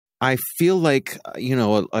I feel like, a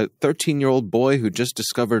 13-year-old boy who just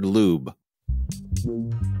discovered lube.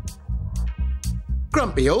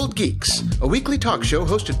 Grumpy Old Geeks, a weekly talk show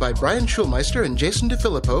hosted by Brian Schulmeister and Jason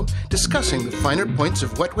DeFilippo, discussing the finer points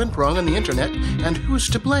of what went wrong on the internet and who's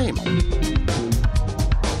to blame.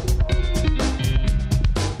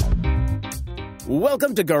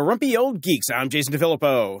 Welcome to Grumpy Old Geeks. I'm Jason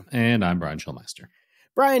DeFilippo. And I'm Brian Schulmeister.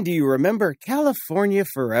 Brian, do you remember California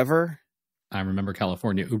Forever? I remember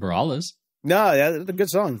California Uber Alles. No, that's a good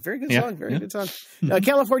song. Very good song. Very good song.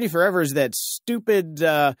 California Forever is that stupid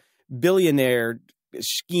billionaire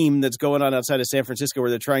scheme that's going on outside of San Francisco, where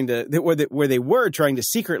they're trying to, where they were trying to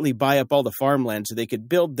secretly buy up all the farmland so they could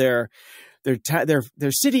build their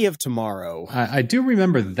city of tomorrow. I do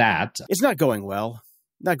remember that. It's not going well.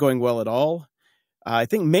 Not going well at all. I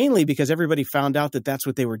think mainly because everybody found out that that's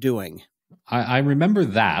what they were doing. I remember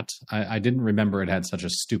that. I didn't remember it had such a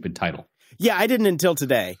stupid title. Yeah, I didn't until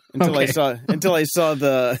today. Until I saw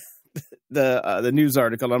the news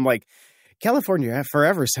article. I'm like, California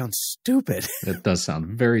Forever sounds stupid. It does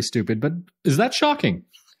sound very stupid, but is that shocking?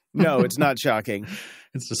 No, it's not shocking.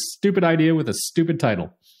 It's a stupid idea with a stupid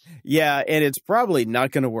title. Yeah, and it's probably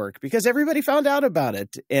not going to work because everybody found out about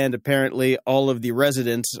it. And apparently all of the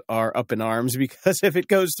are up in arms because if it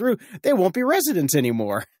goes through, they won't be residents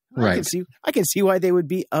anymore. Right. I can see why they would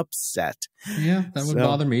be upset. Yeah, that would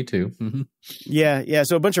bother me too. Mm-hmm. Yeah.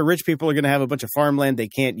 So a bunch of rich people are going to have a bunch of farmland they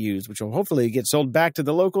can't use, which will hopefully get sold back to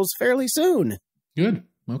the locals fairly soon. Good.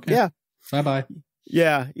 Okay. Yeah. Bye-bye.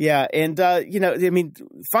 Yeah. And,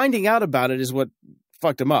 finding out about it is what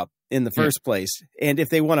fucked them up in the first place. And if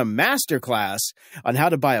they want a master class on how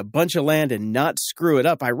to buy a bunch of land and not screw it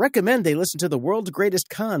up, I recommend they listen to The World's Greatest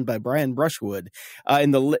Con by Brian Brushwood.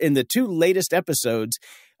 In the two latest episodes,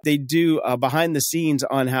 they do behind the scenes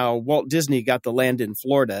on how Walt Disney got the land in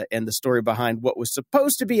Florida and the story behind what was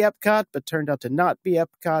supposed to be Epcot, but turned out to not be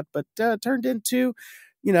Epcot, but turned into,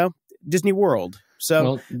 Disney World. So,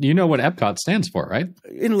 well, you know what Epcot stands for, right?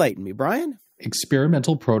 Enlighten me, Brian.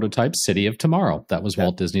 Experimental Prototype City of Tomorrow. That was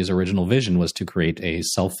Walt Disney's original vision, was to create a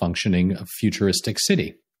self-functioning futuristic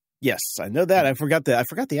city. Yes, I know that. I forgot the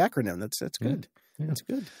acronym. That's good. Yeah. That's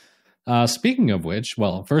good. Speaking of which,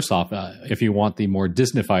 well, first off, if you want the more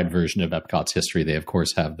Disneyfied version of Epcot's history, they, of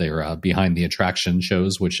course, have their behind the attraction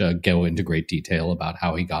shows, which go into great detail about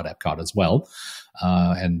how he got Epcot as well,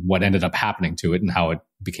 and what ended up happening to it and how it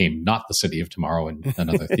became not the City of Tomorrow and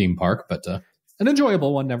another theme park, but an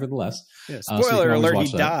enjoyable one nevertheless. Yeah, spoiler alert,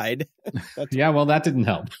 he died. Yeah, well, that didn't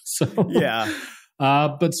help. So yeah.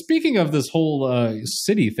 But speaking of this whole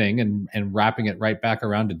city thing and wrapping it right back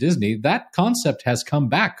around to Disney, that concept has come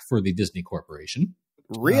back for the Disney Corporation.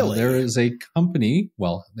 Really? There is a company,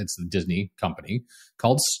 well, it's the Disney company,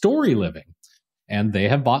 called Story Living. And they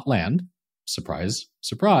have bought land, surprise,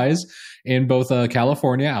 surprise, in both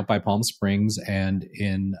California, out by Palm Springs, and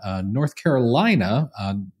in North Carolina.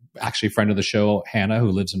 Actually, a friend of the show, Hannah, who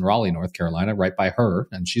lives in Raleigh, North Carolina, right by her.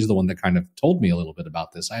 And she's the one that kind of told me a little bit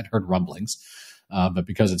about this. I had heard rumblings. But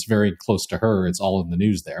because it's very close to her, it's all in the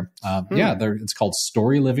news there. Yeah, it's called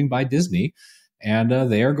Story Living by Disney.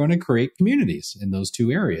 And they are going to create communities in those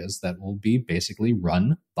two areas that will be basically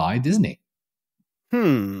run by Disney.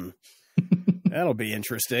 That'll be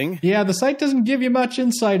interesting. Yeah, the site doesn't give you much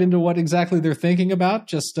insight into what exactly they're thinking about.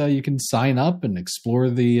 Just you can sign up and explore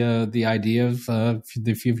the idea of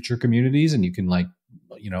the future communities, and you can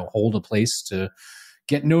hold a place to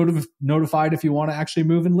get notified if you want to actually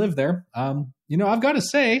move and live there. I've got to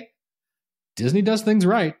say, Disney does things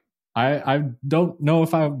right. I don't know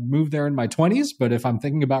if I moved there in my 20s, but if I'm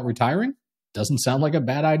thinking about retiring, doesn't sound like a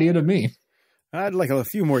bad idea to me. I'd like a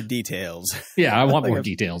few more details. Yeah, I want more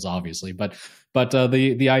details, obviously, but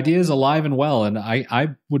the idea is alive and well, and I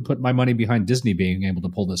would put my money behind Disney being able to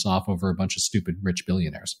pull this off over a bunch of stupid rich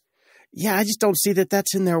billionaires. Yeah, I just don't see that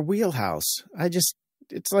that's in their wheelhouse.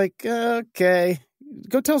 It's like, okay,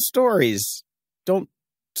 go tell stories. Don't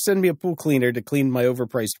send me a pool cleaner to clean my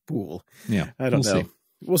overpriced pool. Yeah, I don't know.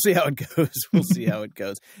 We'll see how it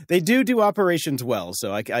goes. They do operations well,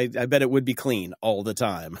 so I bet it would be clean all the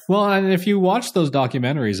time. Well, and if you watch those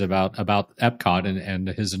documentaries about Epcot and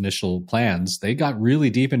his initial plans, they got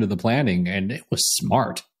really deep into the planning, and it was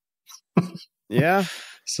smart. Yeah.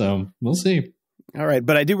 So we'll see. All right,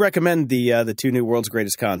 but I do recommend the two new World's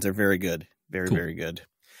Greatest Cons. They're very good, very cool. Very good.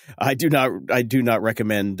 I do not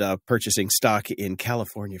recommend purchasing stock in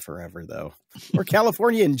California Forever, though, or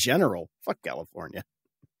California in general. Fuck California.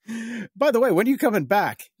 By the way, when are you coming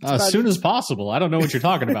back? As soon as possible. I don't know what you're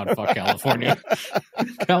talking about. Fuck California.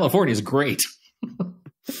 California's great.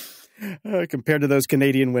 Compared to those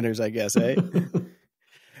Canadian winters, I guess, eh?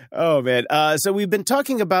 Oh, man. So we've been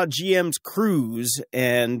talking about GM's Cruise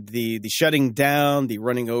and the shutting down, the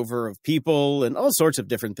running over of people, and all sorts of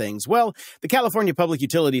different things. Well, the California Public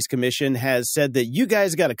Utilities Commission has said that you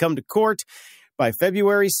guys got to come to court by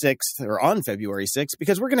February 6th, or on February 6th,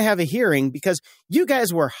 because we're going to have a hearing because you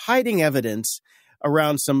guys were hiding evidence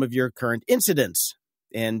around some of your current incidents.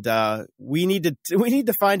 And we need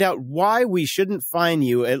to find out why we shouldn't fine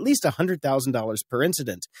you at least $100,000 per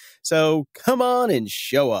incident. So come on and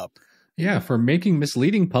show up. Yeah, for making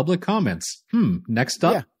misleading public comments. Next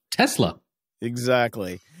up, Tesla.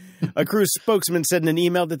 Exactly. A Cruise spokesman said in an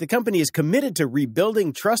email that the company is committed to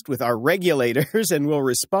rebuilding trust with our regulators and will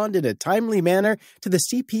respond in a timely manner to the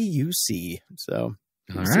CPUC. So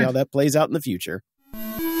we'll see how that plays out in the future.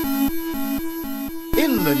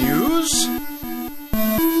 In the news...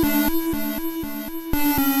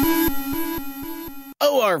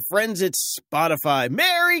 Oh, our friends at Spotify.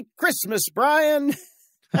 Merry Christmas, Brian.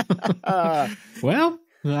 Well,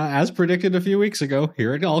 as predicted a few weeks ago,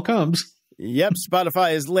 here it all comes. Yep,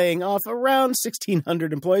 Spotify is laying off around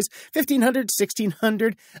 1,600 employees, 1,500,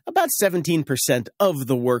 1,600, about 17% of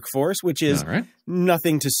the workforce, which is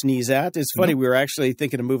nothing to sneeze at. It's funny, we were actually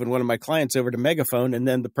thinking of moving one of my clients over to Megaphone, and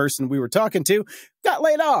then the person we were talking to got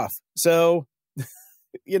laid off. So...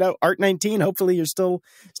 You know, Art19, hopefully you're still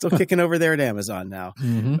kicking over there at Amazon now.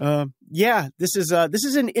 This is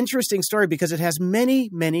an interesting story because it has many,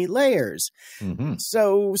 many layers.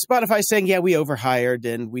 So Spotify saying, we overhired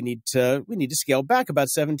and we need to scale back about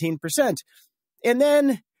 17%. And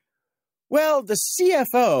then, well, the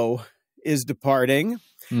CFO is departing.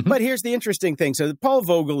 But here's the interesting thing. So Paul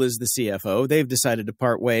Vogel is the CFO. They've decided to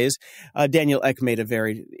part ways. Daniel Ek made a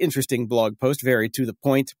very interesting blog post, very to the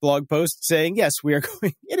point blog post saying, yes,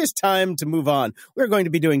 it is time to move on. We're going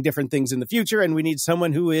to be doing different things in the future, and we need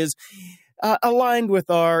someone who is aligned with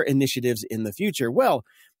our initiatives in the future. Well,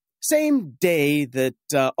 same day that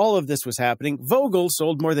all of this was happening, Vogel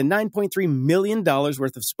sold more than $9.3 million worth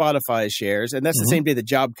of Spotify shares, and that's the same day the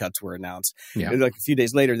job cuts were announced. Like a few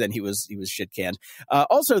days later, then he was shit-canned.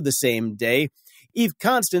 Also the same day, Eve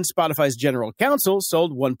Constant, Spotify's general counsel,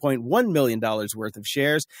 sold $1.1 million worth of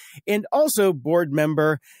shares, and also board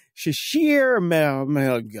member Shishir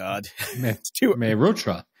Mehrotra,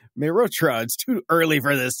 it's too early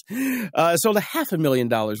for this. Sold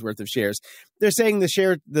 $500,000 worth of shares. They're saying the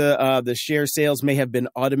share sales may have been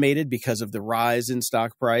automated because of the rise in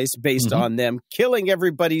stock price based on them killing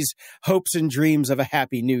everybody's hopes and dreams of a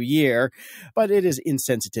happy new year, but it is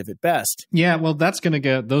insensitive at best. Yeah, well, those are going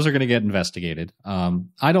to get investigated.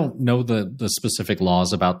 I don't know the specific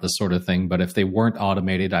laws about this sort of thing, but if they weren't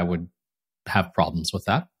automated, I would have problems with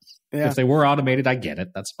that. Yeah. If they were automated, I get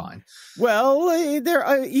it. That's fine. Well,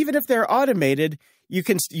 even if they're automated, you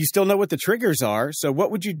still know what the triggers are. So what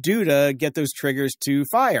would you do to get those triggers to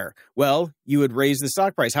fire? Well, you would raise the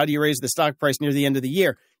stock price. How do you raise the stock price near the end of the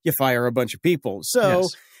year? You fire a bunch of people. So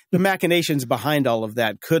the machinations behind all of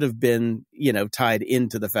that could have been, tied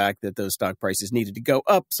into the fact that those stock prices needed to go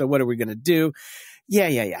up. So what are we going to do? Yeah.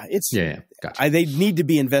 Gotcha. They need to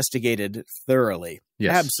be investigated thoroughly.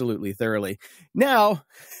 Yes. Absolutely thoroughly. Now...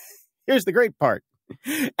 Here's the great part.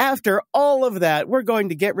 After all of that, we're going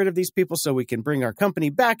to get rid of these people so we can bring our company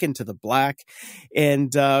back into the black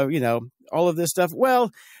and, all of this stuff. Well,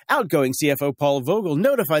 outgoing CFO Paul Vogel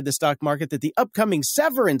notified the stock market that the upcoming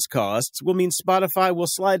severance costs will mean Spotify will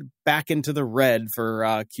slide back into the red for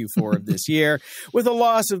Q4 of this year with a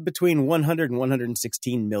loss of between $100 and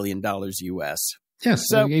 $116 million US. Yes,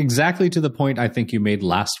 so exactly to the point I think you made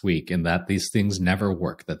last week in that these things never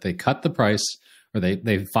work, that they cut the price or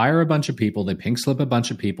they fire a bunch of people, they pink slip a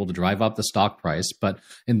bunch of people to drive up the stock price, but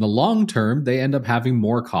in the long term, they end up having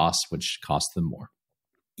more costs, which cost them more.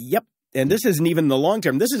 Yep. And this isn't even the long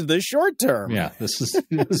term. This is the short term. Yeah, this is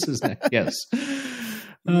yes.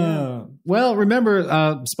 Well, remember,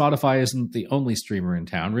 Spotify isn't the only streamer in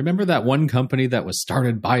town. Remember that one company that was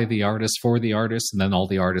started by the artists for the artists, and then all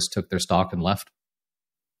the artists took their stock and left?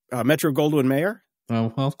 Metro Goldwyn Mayer?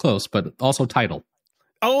 Well, close, but also Tidal.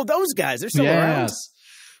 Oh, those guys. They're still around.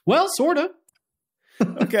 Well, sort of.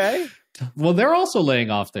 Okay. Well, they're also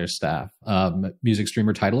laying off their staff. Music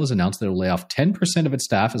streamer Tidal has announced that it'll lay off 10% of its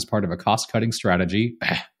staff as part of a cost-cutting strategy.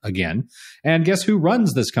 Again. And guess who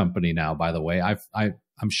runs this company now, by the way?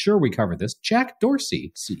 I'm sure we covered this. Jack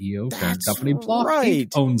Dorsey, CEO of parent company Block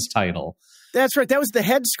 8, owns Tidal. That's right. That was the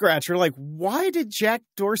head scratcher. Like, why did Jack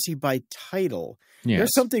Dorsey buy Tidal?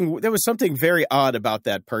 Yes. There was something very odd about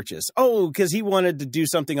that purchase. Oh, because he wanted to do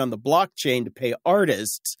something on the blockchain to pay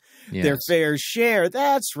artists their fair share.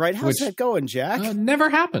 That's right. How's that going, Jack?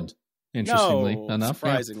 Never happened, interestingly enough.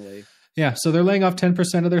 Surprisingly. Yeah. Yeah, so they're laying off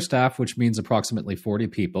 10% of their staff, which means approximately 40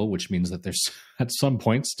 people, which means that there's at some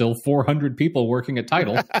point still 400 people working at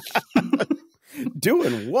Tidal.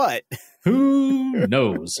 Doing what? Who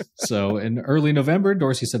knows? So in early November,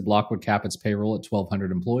 Dorsey said Block would cap its payroll at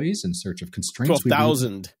 1,200 employees in search of constraints.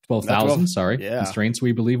 12,000. 12,000, sorry. Yeah. Constraints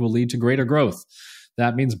we believe will lead to greater growth.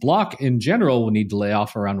 That means Block in general will need to lay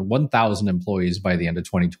off around 1,000 employees by the end of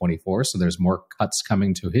 2024. So there's more cuts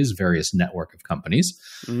coming to his various network of companies.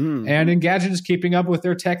 And Engadget is keeping up with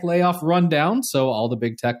their tech layoff rundown. So all the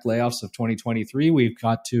big tech layoffs of 2023, we've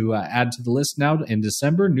got to add to the list now in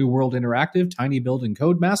December. New World Interactive, Tiny Build, and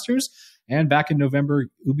Codemasters. And back in November,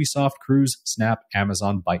 Ubisoft, Cruise, Snap,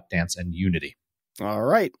 Amazon, ByteDance, and Unity. All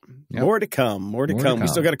right. Yep. More to come. More to come. We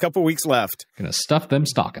still got a couple weeks left. Gonna stuff them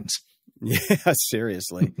stockings. Yeah,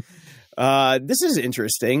 seriously. This is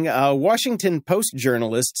interesting. Washington Post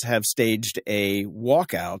journalists have staged a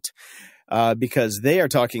walkout because they are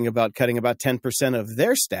talking about cutting about 10% of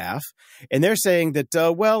their staff. And they're saying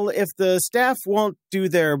that, well, if the staff won't do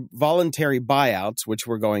their voluntary buyouts, which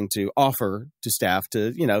we're going to offer to staff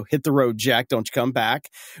to, you know, hit the road, Jack, don't you come back.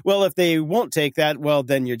 Well, if they won't take that, well,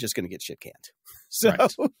 then you're just going to get shit canned. So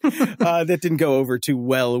that didn't go over too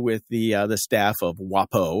well with the staff of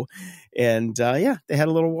WAPO. And yeah, they had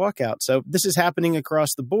a little walkout. So this is happening across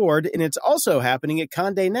the board. And it's also happening at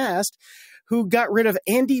Condé Nast, who got rid of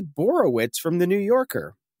Andy Borowitz from The New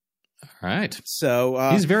Yorker. All right. So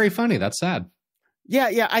he's very funny. That's sad.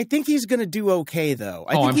 Yeah. I think he's going to do okay, though.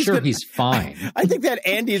 I'm sure he's fine. I think that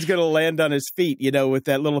Andy's going to land on his feet, you know, with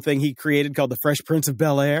that little thing he created called the Fresh Prince of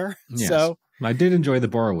Bel-Air. Yes. So I did enjoy the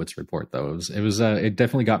Borowitz report, though. It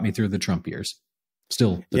definitely got me through the Trump years.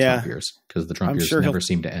 Still the Trump years, because the Trump years never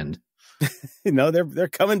seem to end. No, they're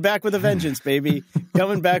coming back with a vengeance, baby.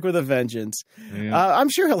 Coming back with a vengeance. Yeah. I'm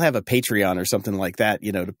sure he'll have a Patreon or something like that,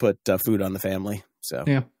 you know, to put food on the family. So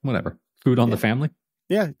yeah, whatever. Food on the family.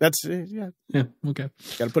 Yeah, that's yeah. Okay.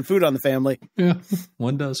 Got to put food on the family. Yeah,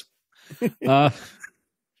 one does.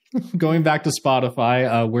 Going back to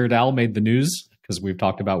Spotify, Weird Al made the news because we've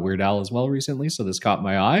talked about Weird Al as well recently, so this caught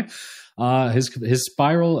my eye. His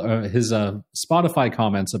Spotify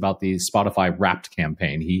comments about the Spotify Wrapped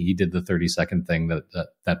campaign. He did the 30-second thing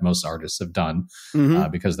that most artists have done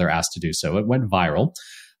because they're asked to do so. It went viral.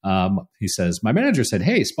 He says, my manager said,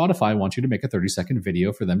 hey, Spotify wants you to make a 30-second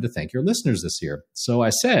video for them to thank your listeners this year. So I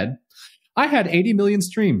said, I had 80 million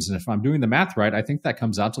streams, and if I'm doing the math right, I think that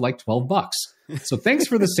comes out to like $12. So thanks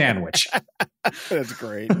for the sandwich. That's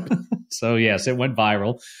great. So yes, it went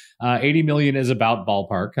viral. 80 million is about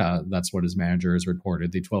ballpark. That's what his manager has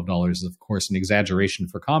reported. The $12 is, of course, an exaggeration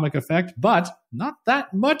for comic effect, but not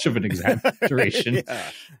that much of an exaggeration.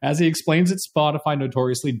 As he explains it, Spotify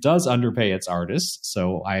notoriously does underpay its artists.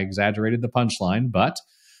 So I exaggerated the punchline, but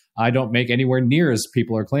I don't make anywhere near as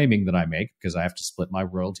people are claiming that I make because I have to split my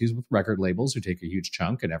royalties with record labels who take a huge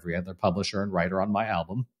chunk and every other publisher and writer on my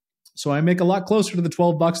album. So I make a lot closer to the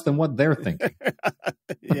 $12 than what they're thinking.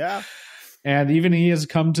 Yeah. And even he has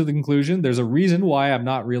come to the conclusion there's a reason why I'm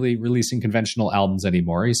not really releasing conventional albums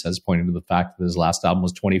anymore. He says, pointing to the fact that his last album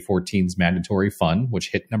was 2014's Mandatory Fun,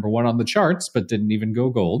 which hit #1 on the charts, but didn't even go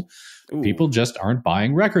gold. Ooh. People just aren't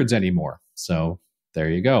buying records anymore. So there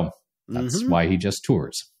you go. That's why he just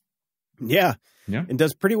tours. Yeah. And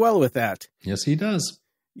does pretty well with that. Yes, he does.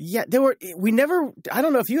 Yeah. I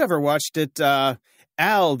don't know if you ever watched it,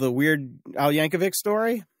 Al, the weird Al Yankovic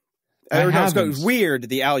story. It was Weird,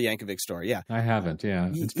 the Al Yankovic story. Yeah. I haven't. Yeah.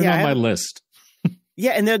 It's been on my list.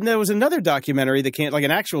 Yeah. And then there was another documentary that came, like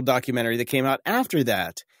an actual documentary that came out after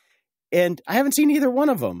that. And I haven't seen either one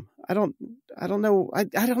of them. I don't know.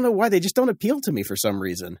 I don't know why they just don't appeal to me for some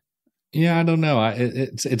reason. Yeah, I don't know.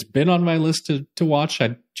 It's been on my list to watch.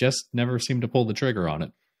 I just never seem to pull the trigger on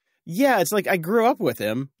it. Yeah, it's like I grew up with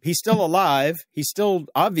him. He's still alive. He's still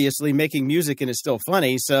obviously making music and is still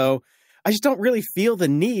funny. So I just don't really feel the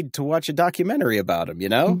need to watch a documentary about him, you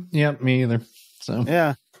know? Yeah, me either. So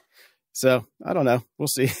yeah. So I don't know. We'll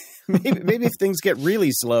see. maybe if things get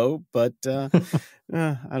really slow, but I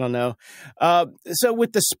don't know. So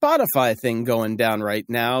with the Spotify thing going down right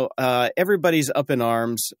now, everybody's up in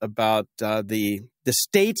arms about the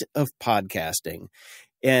state of podcasting.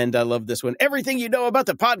 And I love this one. Everything you know about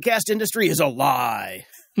the podcast industry is a lie.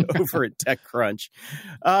 Over at TechCrunch.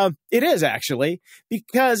 It is actually,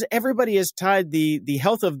 because everybody has tied the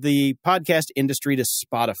health of the podcast industry to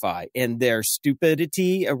Spotify and their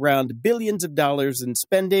stupidity around billions of dollars in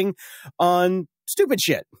spending on stupid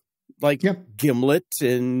shit. like Yep. Gimlet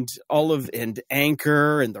and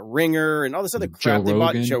Anchor and The Ringer and all this other crap they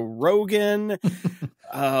bought. Joe Rogan.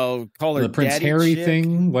 Call her The Prince Daddy Harry chick.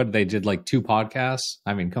 thing. What they did, like 2 podcasts.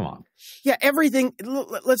 I mean, come on. Yeah, everything.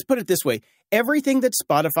 Let's put it this way. Everything that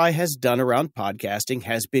Spotify has done around podcasting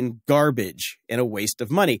has been garbage and a waste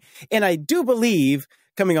of money. And I do believe,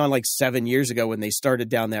 coming on like 7 years ago when they started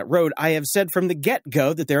down that road, I have said from the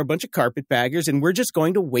get-go that they're a bunch of carpetbaggers and we're just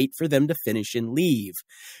going to wait for them to finish and leave.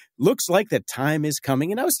 Looks like the time is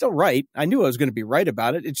coming, and I was still right. I knew I was going to be right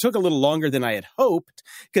about it. It took a little longer than I had hoped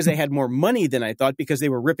because they had more money than I thought because they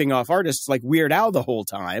were ripping off artists like Weird Al the whole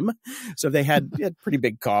time. So they had pretty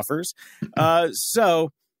big coffers.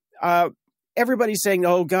 Everybody's saying,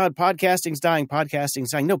 oh, God, podcasting's dying,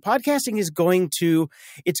 podcasting's dying. No, podcasting is going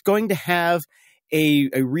to have a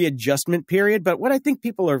readjustment period. But what I think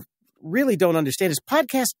people really don't understand is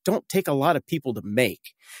podcasts don't take a lot of people to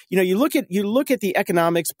make. You know, you look at the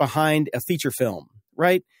economics behind a feature film,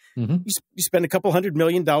 right? Mm-hmm. You spend a couple $100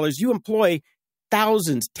 million, you employ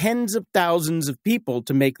thousands, tens of thousands of people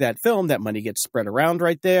to make that film. That money gets spread around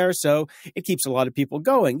right there. So it keeps a lot of people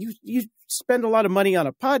going. You spend a lot of money on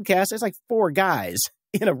a podcast. It's like 4 guys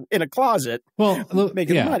in a closet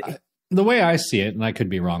making money. The way I see it, and I could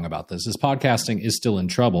be wrong about this, is podcasting is still in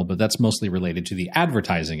trouble, but that's mostly related to the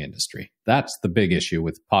advertising industry. That's the big issue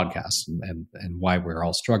with podcasts and why we're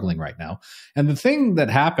all struggling right now. And the thing that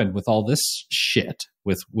happened with all this shit,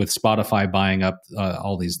 with Spotify buying up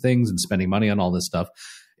all these things and spending money on all this stuff,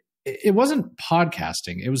 it wasn't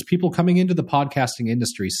podcasting. It was people coming into the podcasting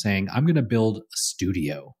industry saying, I'm going to build a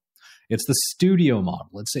studio. It's the studio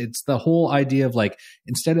model. It's the whole idea of like,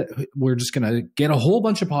 instead of, we're just going to get a whole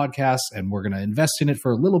bunch of podcasts and we're going to invest in it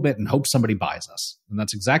for a little bit and hope somebody buys us. And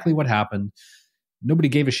that's exactly what happened. Nobody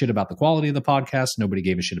gave a shit about the quality of the podcast. Nobody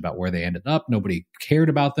gave a shit about where they ended up. Nobody cared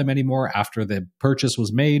about them anymore after the purchase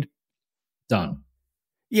was made. Done.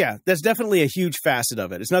 Yeah, that's definitely a huge facet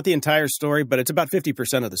of it. It's not the entire story, but it's about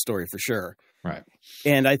 50% of the story for sure. Right.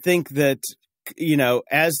 And I think that, you know,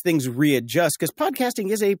 as things readjust, because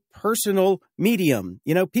podcasting is a personal medium,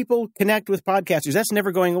 you know, people connect with podcasters. That's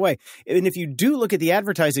never going away. And if you do look at the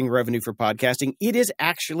advertising revenue for podcasting, it is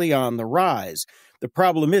actually on the rise. The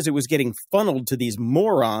problem is it was getting funneled to these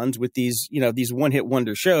morons with these, you know, these one-hit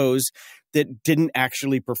wonder shows that didn't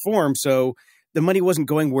actually perform. So the money wasn't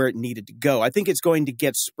going where it needed to go. I think it's going to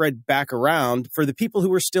get spread back around for the people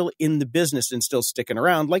who are still in the business and still sticking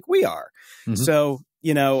around like we are. Mm-hmm. So,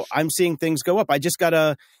 you know, I'm seeing things go up. I just got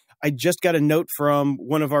a note from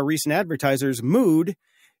one of our recent advertisers, Mood,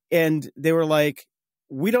 and they were like,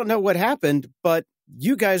 we don't know what happened, but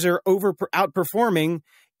you guys are outperforming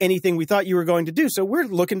anything we thought you were going to do. So we're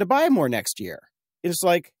looking to buy more next year. It's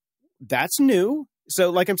like, that's new. So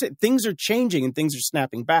like I'm saying, things are changing and things are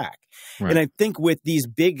snapping back. Right. And I think with these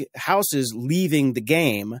big houses leaving the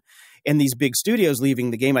game and these big studios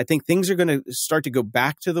leaving the game, I think things are going to start to go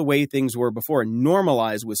back to the way things were before and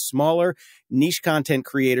normalize with smaller niche content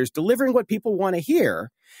creators delivering what people want to hear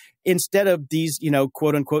instead of these, you know,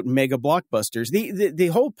 quote unquote mega blockbusters. The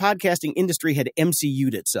whole podcasting industry had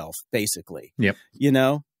MCU'd itself, basically. Yep. You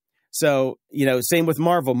know? So, you know, same with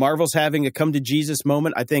Marvel. Marvel's having a come to Jesus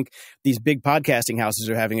moment. I think these big podcasting houses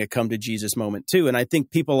are having a come to Jesus moment too. And I think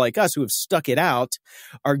people like us who have stuck it out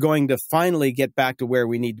are going to finally get back to where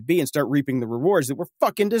we need to be and start reaping the rewards that we're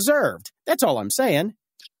fucking deserved. That's all I'm saying.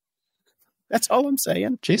 That's all I'm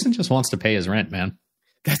saying. Jason just wants to pay his rent, man.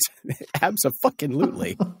 That's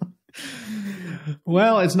abso-fucking-lutely.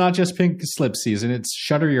 Well, it's not just pink slip season. It's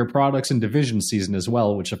shutter your products and division season as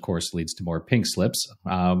well, which of course leads to more pink slips.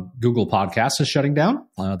 Google Podcasts is shutting down.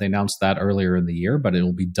 They announced that earlier in the year, but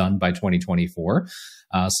it'll be done by 2024.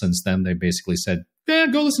 Since then, they basically said,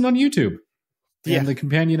 go listen on YouTube and the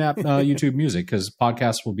companion app, YouTube Music, because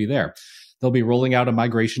podcasts will be there. They'll be rolling out a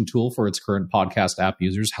migration tool for its current podcast app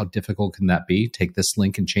users. How difficult can that be? Take this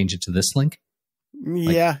link and change it to this link?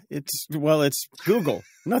 Yeah, it's Google.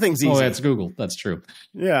 Nothing's easy. Oh, it's Google. That's true.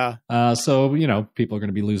 Yeah. So, you know, people are going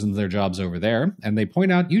to be losing their jobs over there. And they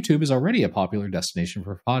point out YouTube is already a popular destination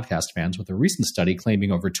for podcast fans, with a recent study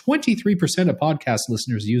claiming over 23% of podcast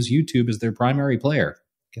listeners use YouTube as their primary player.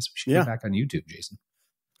 Guess we should get back on YouTube, Jason.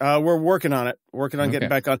 We're working on it. Getting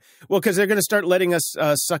back on. Well, because they're going to start letting us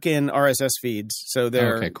suck in RSS feeds. So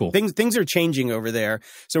cool. Things are changing over there.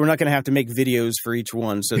 So we're not going to have to make videos for each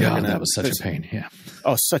one. So that was such a pain. Yeah.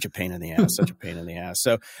 Oh, such a pain in the ass. Such a pain in the ass.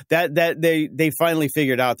 So that they finally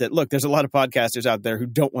figured out that, look, there's a lot of podcasters out there who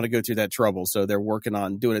don't want to go through that trouble. So they're working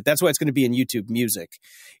on doing it. That's why it's going to be in YouTube Music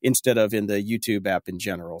instead of in the YouTube app in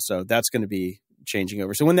general. So that's going to be changing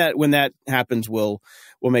over. So when that happens, we'll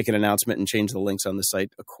make an announcement and change the links on the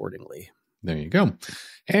site accordingly. There you go.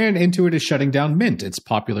 And Intuit is shutting down Mint, its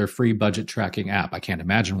popular free budget tracking app. I can't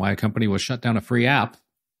imagine why a company would shut down a free app.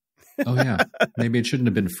 Oh, yeah. Maybe it shouldn't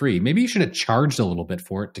have been free. Maybe you should have charged a little bit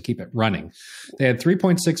for it to keep it running. They had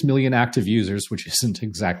 3.6 million active users, which isn't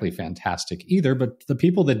exactly fantastic either, but the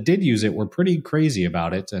people that did use it were pretty crazy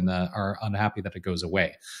about it and are unhappy that it goes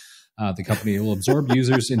away. The company will absorb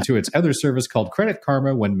users into its other service called Credit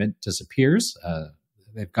Karma when Mint disappears.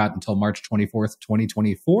 They've got until March 24th,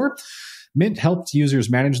 2024. Mint helped users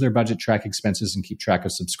manage their budget, track expenses, and keep track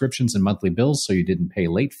of subscriptions and monthly bills so you didn't pay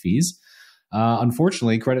late fees.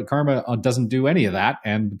 Unfortunately, Credit Karma doesn't do any of that,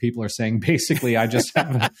 and people are saying, basically, I just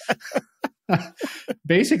have...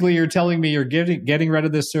 Basically, you're telling me you're getting rid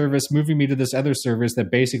of this service, moving me to this other service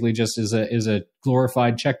that basically just is a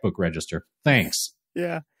glorified checkbook register. Thanks.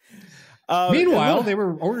 Yeah. Meanwhile, they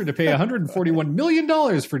were ordered to pay $141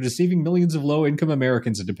 million for deceiving millions of low-income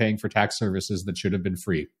Americans into paying for tax services that should have been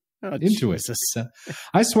free. Intuit.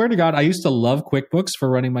 I swear to God, I used to love QuickBooks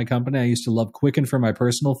for running my company. I used to love Quicken for my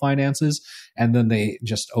personal finances. And then they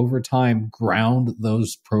just over time ground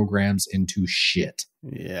those programs into shit.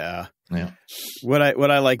 Yeah. Yeah. What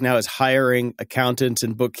I like now is hiring accountants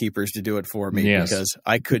and bookkeepers to do it for me because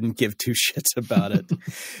I couldn't give two shits about it.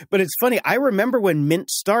 But it's funny. I remember when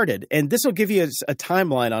Mint started, and this will give you a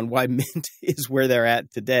timeline on why Mint is where they're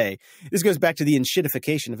at today. This goes back to the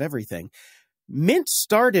enshittification of everything. Mint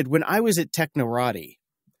started when I was at Technorati,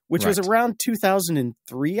 which was around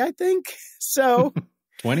 2003, I think. So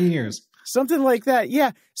 20 years. Something like that.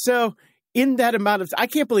 Yeah. So in that amount of I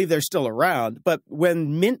can't believe they're still around. But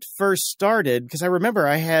when Mint first started, because I remember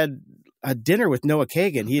I had a dinner with Noah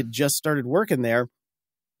Kagan. He had just started working there.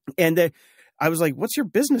 And I was like, what's your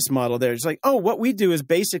business model there? It's like, oh, what we do is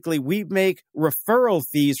basically we make referral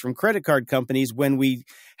fees from credit card companies when we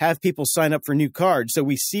have people sign up for new cards. So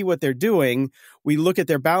we see what they're doing. We look at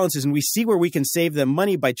their balances and we see where we can save them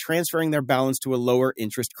money by transferring their balance to a lower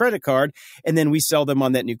interest credit card. And then we sell them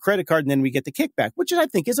on that new credit card and then we get the kickback, which I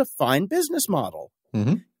think is a fine business model.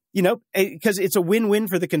 Mm-hmm. You know, because it's a win-win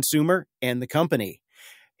for the consumer and the company.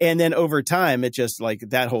 And then over time, it just like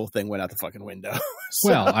that whole thing went out the fucking window. So,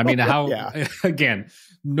 well, I mean, again,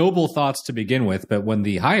 noble thoughts to begin with, but when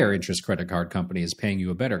the higher interest credit card company is paying you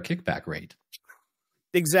a better kickback rate.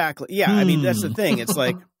 Exactly. Yeah. I mean, that's the thing. It's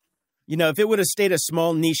like, you know, if it would have stayed a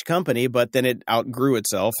small niche company, but then it outgrew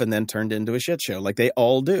itself and then turned into a shit show like they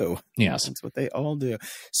all do. Yes. That's what they all do.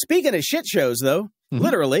 Speaking of shit shows, though,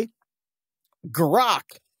 literally, Grok.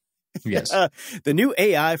 Yes. The new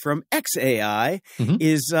AI from XAI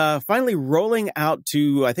is finally rolling out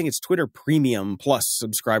to, I think it's Twitter Premium Plus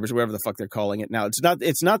subscribers, whatever the fuck they're calling it now. It's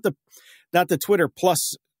not the Twitter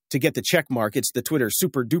Plus to get the check mark. It's the Twitter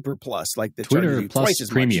Super Duper Plus, like the Twitter Plus twice as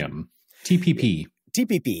Premium, much. TPP.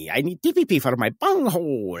 TPP. I need TPP for my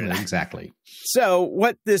bunghole. Exactly. So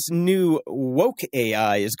what this new woke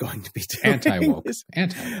AI is going to be doing. Anti-woke.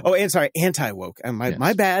 Anti-woke.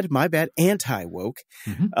 My bad. Anti-woke.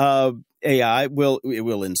 AI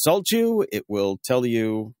will insult you. It will tell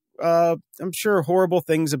you, I'm sure, horrible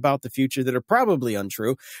things about the future that are probably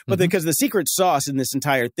untrue. But because the secret sauce in this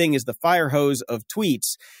entire thing is the fire hose of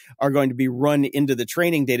tweets are going to be run into the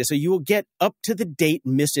training data. So you will get up-to-the-date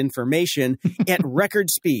misinformation at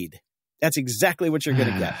record speed. That's exactly what you're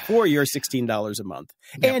going to get for your $16 a month.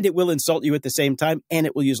 Yep. And it will insult you at the same time, and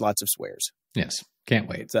it will use lots of swears. Yes. Can't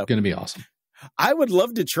wait. So, it's going to be awesome. I would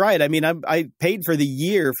love to try it. I mean, I paid for the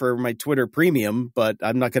year for my Twitter Premium, but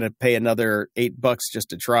I'm not going to pay another $8 just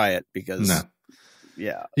to try it because,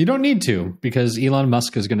 yeah. You don't need to because Elon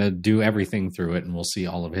Musk is going to do everything through it, and we'll see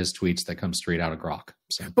all of his tweets that come straight out of Grok.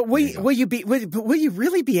 So, but will you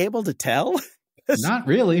really be able to tell? Not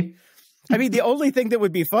really. I mean, the only thing that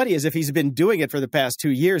would be funny is if he's been doing it for the past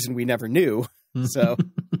 2 years and we never knew. So,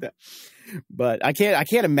 but I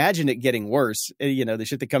can't imagine it getting worse. You know, the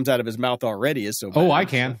shit that comes out of his mouth already is so bad. Oh, I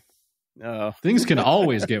can. Things can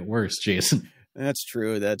always get worse, Jason. That's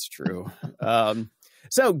true.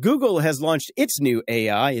 So Google has launched its new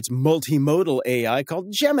AI, its multimodal AI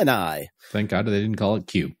called Gemini. Thank God they didn't call it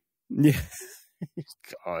Q. Yeah.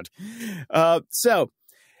 God.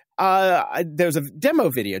 There's a demo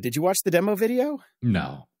video. Did you watch the demo video?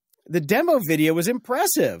 No. The demo video was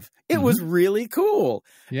impressive. It was really cool.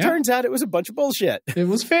 Yeah. Turns out it was a bunch of bullshit. It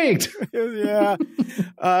was faked. Yeah.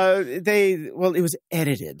 It was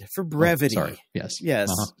edited for brevity. Sorry. Yes. Yes.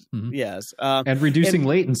 Yes. And reducing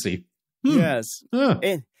latency. Yes.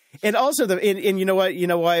 And And also and you know what? You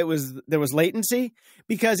know why there was latency?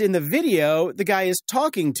 Because in the video, the guy is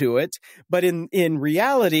talking to it, but in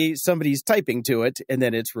reality, somebody's typing to it and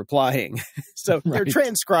then it's replying. So they're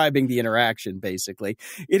transcribing the interaction, basically.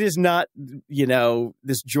 It is not,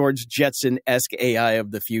 this George Jetson-esque AI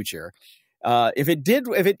of the future. Even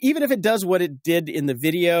if it does what it did in the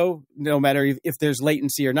video, no matter if there's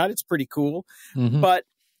latency or not, it's pretty cool. Mm-hmm. But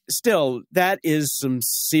still, that is some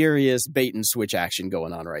serious bait and switch action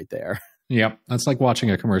going on right there. Yep. That's like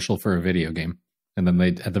watching a commercial for a video game. And then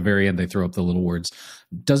at the very end, they throw up the little words,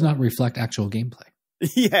 does not reflect actual gameplay.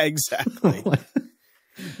 Yeah, exactly.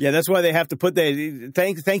 Yeah, that's why they have to put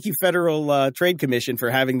thank you Federal Trade Commission for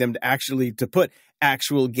having them to put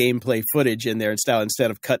actual gameplay footage in there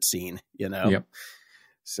instead of cutscene, Yep.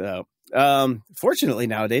 So, fortunately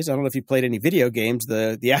nowadays, I don't know if you played any video games,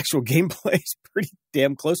 the actual gameplay is pretty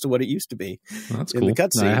damn close to what it used to be. Well, that's in cool. The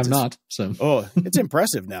cutscenes. I have not. So, it's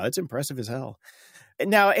impressive now. It's impressive as hell. And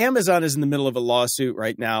now Amazon is in the middle of a lawsuit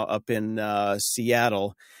right now up in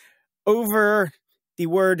Seattle over the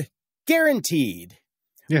word guaranteed.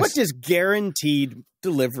 Yes. What does guaranteed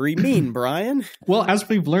delivery mean, Brian? Well, as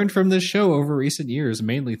we've learned from this show over recent years,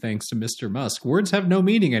 mainly thanks to Mr. Musk, words have no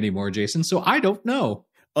meaning anymore, Jason. So I don't know.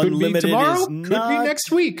 Unlimited could be tomorrow, could be next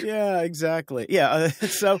week. Yeah, exactly. Yeah.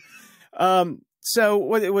 So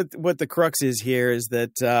what the crux is here is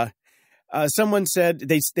that someone said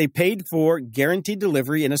they paid for guaranteed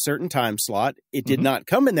delivery in a certain time slot. It did not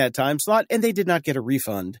come in that time slot, and they did not get a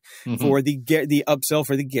refund for the upsell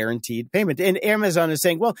for the guaranteed payment. And Amazon is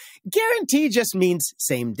saying, well, guarantee just means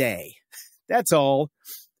same day. That's all.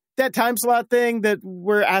 That time slot thing that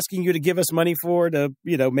we're asking you to give us money for to,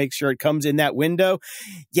 make sure it comes in that window.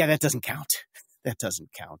 Yeah, that doesn't count. That doesn't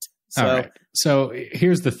count. So, all right. So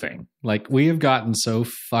here's the thing. Like, we have gotten so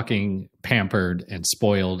fucking pampered and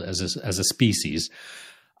spoiled as a species.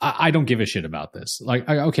 I don't give a shit about this. Like,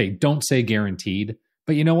 okay, don't say guaranteed,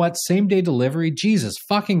 but you know what? Same day delivery. Jesus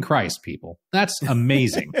fucking Christ, people. That's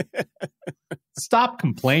amazing. Stop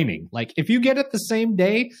complaining. Like, if you get it the same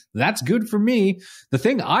day, that's good for me. The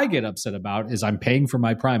thing I get upset about is I'm paying for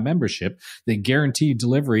my Prime membership. They guarantee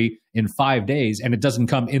delivery in 5 days, and it doesn't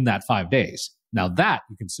come in that 5 days. Now that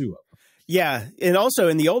you can sue them. Yeah. And also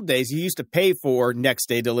in the old days, you used to pay for next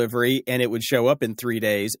day delivery and it would show up in 3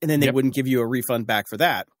 days and then they wouldn't give you a refund back for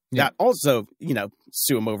that. That also,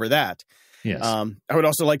 sue them over that. Yes. I would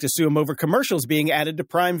also like to sue them over commercials being added to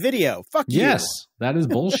Prime Video. Fuck you. Yes. That is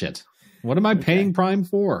bullshit. What am I paying Prime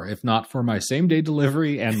for if not for my same day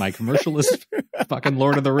delivery and my commercialist fucking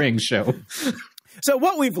Lord of the Rings show? So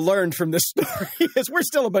what we've learned from this story is we're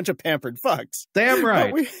still a bunch of pampered fucks. Damn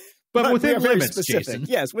right. But within limits, Jason.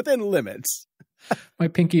 Yes, within limits. My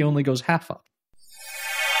pinky only goes half up.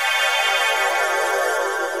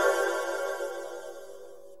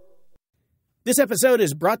 This episode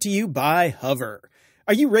is brought to you by Hover.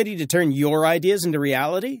 Are you ready to turn your ideas into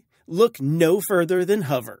reality? Look no further than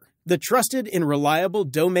Hover, the trusted and reliable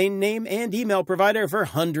domain name and email provider for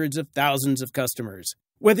hundreds of thousands of customers.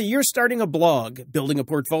 Whether you're starting a blog, building a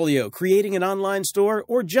portfolio, creating an online store,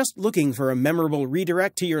 or just looking for a memorable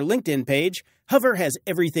redirect to your LinkedIn page, Hover has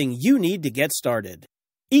everything you need to get started.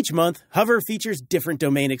 Each month, Hover features different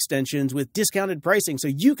domain extensions with discounted pricing so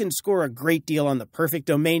you can score a great deal on the perfect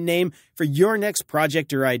domain name for your next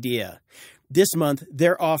project or idea. This month,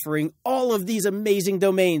 they're offering all of these amazing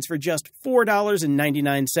domains for just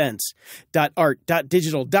 $4.99. .art,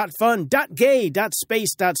 .digital, .fun, .gay,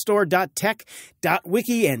 .space, .store, .tech,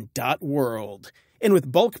 .wiki, and .world. And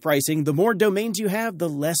with bulk pricing, the more domains you have, the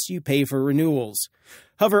less you pay for renewals.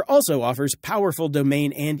 Hover also offers powerful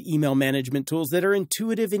domain and email management tools that are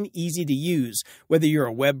intuitive and easy to use, whether you're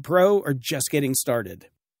a web pro or just getting started.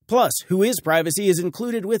 Plus, Whois Privacy is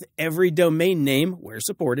included with every domain name where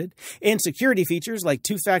supported, and security features like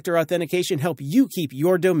two-factor authentication help you keep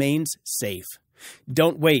your domains safe.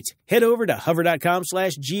 Don't wait. Head over to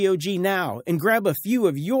hover.com/GOG now and grab a few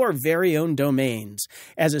of your very own domains.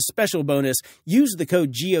 As a special bonus, use the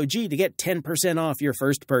code GOG to get 10% off your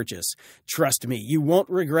first purchase. Trust me, you won't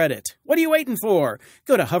regret it. What are you waiting for?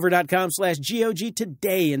 Go to hover.com/GOG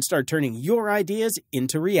today and start turning your ideas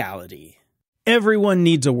into reality. Everyone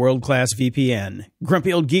needs a world-class VPN.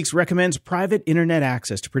 Grumpy Old Geeks recommends private internet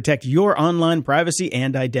access to protect your online privacy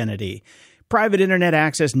and identity. Private internet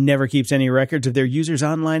access never keeps any records of their users'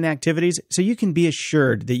 online activities, so you can be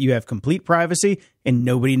assured that you have complete privacy and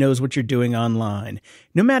nobody knows what you're doing online.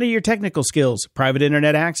 No matter your technical skills, private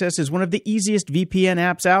internet access is one of the easiest VPN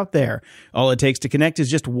apps out there. All it takes to connect is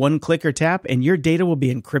just one click or tap, and your data will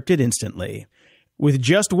be encrypted instantly. With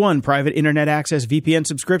just one private internet access VPN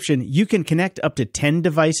subscription, you can connect up to 10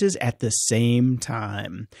 devices at the same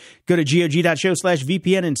time. Go to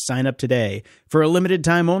GOG.show/VPN and sign up today. For a limited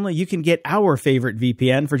time only, you can get our favorite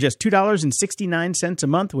VPN for just $2.69 a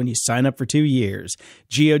month when you sign up for 2 years.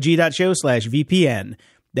 GOG.show/VPN.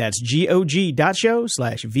 That's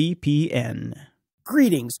GOG.show/VPN.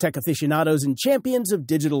 Greetings, tech aficionados and champions of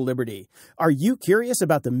digital liberty. Are you curious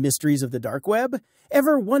about the mysteries of the dark web?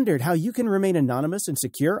 Ever wondered how you can remain anonymous and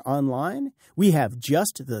secure online? We have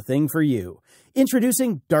just the thing for you.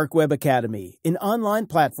 Introducing Dark Web Academy, an online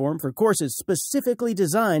platform for courses specifically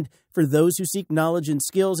designed for those who seek knowledge and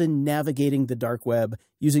skills in navigating the dark web,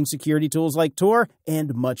 using security tools like Tor,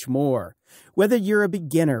 and much more. Whether you're a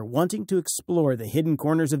beginner wanting to explore the hidden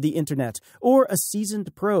corners of the internet or a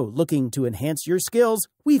seasoned pro looking to enhance your skills,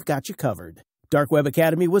 we've got you covered. Dark Web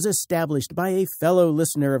Academy was established by a fellow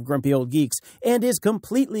listener of Grumpy Old Geeks and is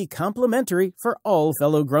completely complimentary for all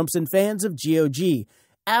fellow Grumps and fans of GOG.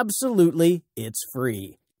 Absolutely, it's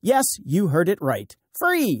free. Yes, you heard it right.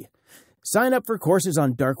 Free! Sign up for courses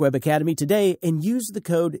on Dark Web Academy today and use the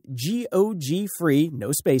code GOGFREE,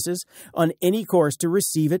 no spaces, on any course to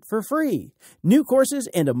receive it for free. New courses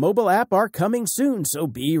and a mobile app are coming soon, so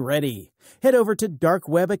be ready. Head over to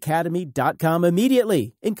darkwebacademy.com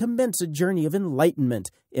immediately and commence a journey of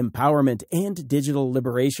enlightenment, empowerment, and digital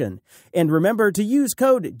liberation. And remember to use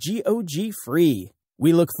code GOGFREE.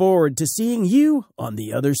 We look forward to seeing you on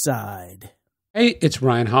the other side. Hey, it's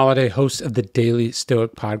Ryan Holiday, host of the Daily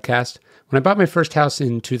Stoic podcast. When I bought my first house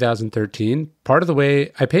in 2013, part of the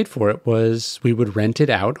way I paid for it was we would rent it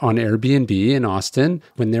out on Airbnb in Austin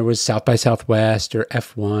when there was South by Southwest or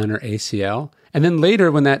F1 or ACL. And then later,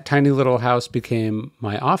 when that tiny little house became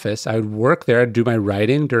my office, I would work there. I'd do my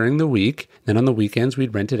writing during the week. Then on the weekends,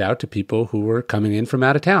 we'd rent it out to people who were coming in from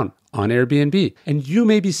out of town on Airbnb. And you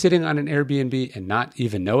may be sitting on an Airbnb and not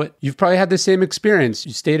even know it. You've probably had the same experience.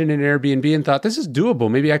 You stayed in an Airbnb and thought, this is doable.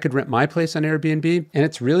 Maybe I could rent my place on Airbnb. And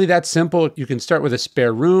it's really that simple. You can start with a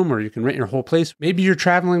spare room or you can rent your whole place. Maybe you're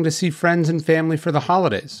traveling to see friends and family for the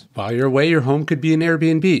holidays. While you're away, your home could be an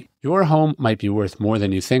Airbnb. Your home might be worth more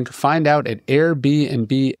than you think. Find out at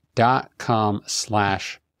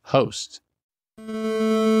airbnb.com/host.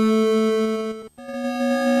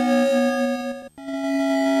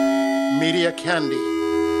 Media Candy.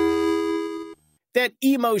 That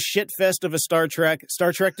emo shitfest of a Star Trek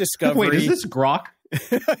Discovery. Wait, is this Grok?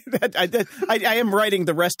 I am writing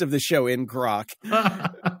the rest of the show in Grok.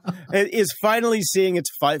 It is finally seeing its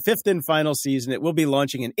fifth and final season. It will be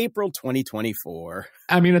launching in April 2024.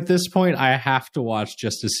 I mean, at this point, I have to watch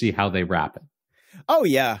just to see how they wrap it. Oh,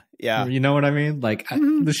 yeah. Yeah. You know what I mean? Like,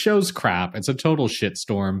 the show's crap. It's a total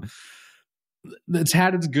shitstorm. It's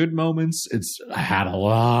had its good moments. It's had a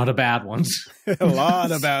lot of bad ones. A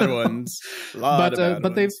lot of bad ones.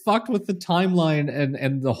 But they've fucked with the timeline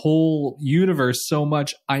and the whole universe so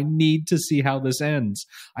much. I need to see how this ends.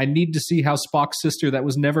 I need to see how Spock's sister that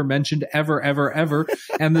was never mentioned ever,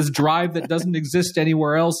 and this drive that doesn't exist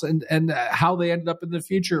anywhere else, and how they ended up in the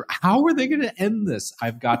future. How are they going to end this?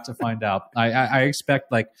 I've got to find out. I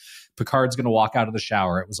expect, like, Picard's going to walk out of the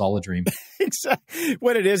shower. It was all a dream. Exactly.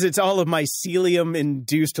 What it is, it's all of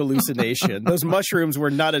mycelium-induced hallucination. Those mushrooms were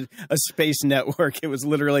not a space network. It was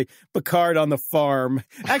literally Picard on the farm.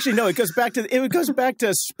 Actually, no, it goes back to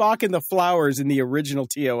Spock and the flowers in the original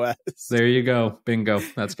TOS. There you go. Bingo.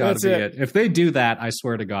 That's got to be it. If they do that, I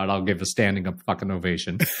swear to God, I'll give a standing up fucking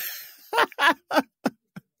ovation.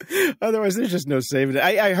 Otherwise, there's just no saving it.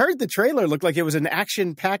 I heard the trailer looked like it was an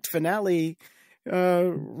action-packed finale.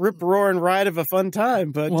 Rip roaring ride of a fun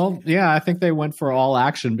time, but I think they went for all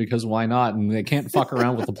action because why not? And they can't fuck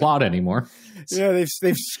around with the plot anymore. Yeah,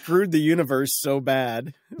 they've screwed the universe so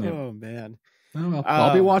bad. Yep. Oh man. Oh, well,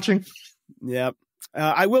 I'll be watching. Yep.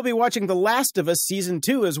 I will be watching The Last of Us Season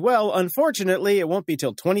 2 as well. Unfortunately, it won't be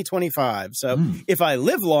till 2025. So if I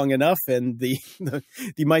live long enough and the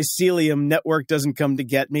mycelium network doesn't come to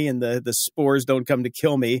get me and the spores don't come to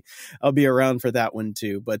kill me, I'll be around for that one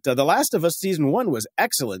too. But The Last of Us Season 1 was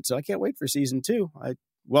excellent, so I can't wait for Season 2. I'm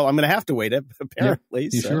going to have to wait, apparently.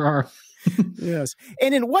 Yep, you sure are. Yes.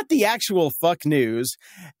 And in what the actual fuck news,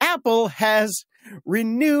 Apple has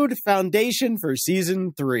renewed Foundation for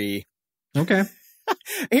Season 3. Okay.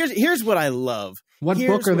 Here's what I love. What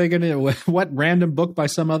random book by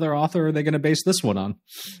some other author are they going to base this one on?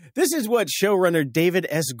 This is what showrunner David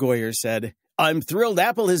S. Goyer said. I'm thrilled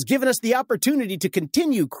Apple has given us the opportunity to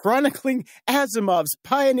continue chronicling Asimov's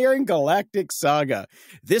pioneering galactic saga.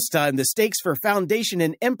 This time, the stakes for Foundation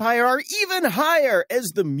and Empire are even higher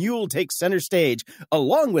as the Mule takes center stage,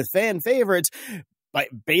 along with fan favorites by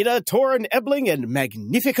Beta, Torin, Ebling, and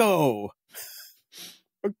Magnifico.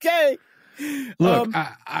 Okay. Look,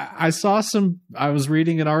 I saw I was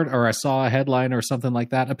reading I saw a headline or something like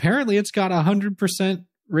that. Apparently it's got 100%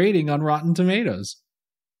 rating on Rotten Tomatoes.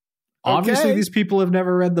 Obviously these people have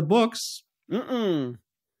never read the books. Mm-mm.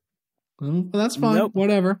 Well, that's fine. Nope.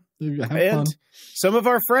 Whatever. Have fun. Some of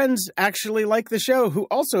our friends actually like the show who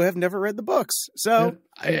also have never read the books. So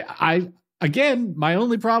I again, my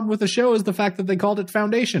only problem with the show is the fact that they called it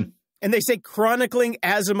Foundation. And they say chronicling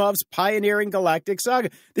Asimov's pioneering galactic saga.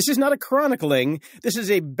 This is not a chronicling. This is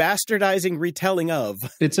a bastardizing retelling of.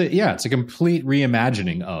 It's a complete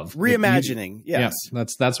reimagining of. Reimagining, yes. Yeah,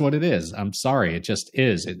 that's what it is. I'm sorry. It just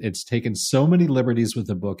is. It's taken so many liberties with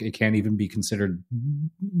the book, it can't even be considered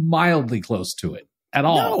mildly close to it at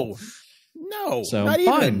all. No, so not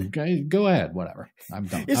fine. even. Go ahead. Whatever. I'm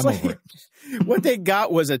done. It's I'm like, over it. What they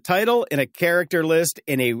got was a title and a character list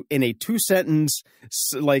in a 2-sentence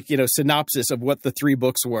synopsis of what the 3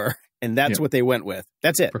 books were, and that's what they went with.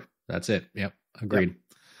 That's it. That's it. Yep. Agreed. Yep.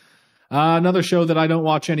 Another show that I don't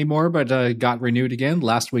watch anymore, but got renewed again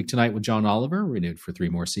last week tonight with John Oliver, renewed for 3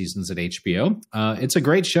 more seasons at HBO. It's a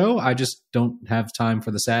great show. I just don't have time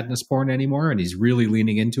for the sadness porn anymore, and he's really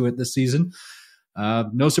leaning into it this season.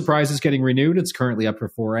 No surprise it's getting renewed. It's currently up for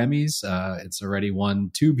 4 Emmys. It's already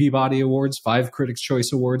won 2 Peabody Awards, 5 Critics'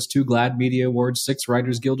 Choice Awards, 2 GLAAD Media Awards, 6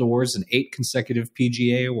 Writers Guild Awards, and 8 consecutive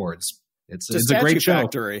PGA Awards. It's a great show.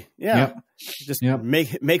 Factory. Yeah. Yep.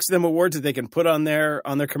 Makes them awards that they can put on their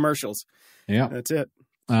commercials. Yeah. That's it.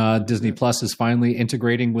 Disney Plus is finally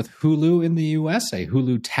integrating with Hulu in the US. A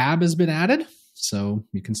Hulu tab has been added, so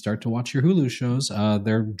you can start to watch your Hulu shows.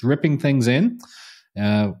 They're dripping things in.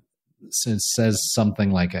 It says something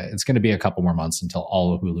like it's going to be a couple more months until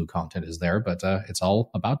all of Hulu content is there, but it's all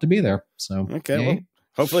about to be there. So okay, well,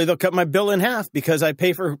 hopefully they'll cut my bill in half because I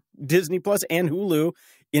pay for Disney Plus and Hulu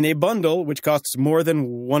in a bundle, which costs more than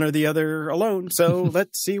one or the other alone. So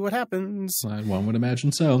let's see what happens. One would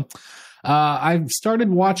imagine so. I've started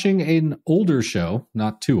watching an older show,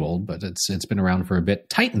 not too old, but it's been around for a bit.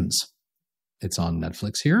 Titans. It's on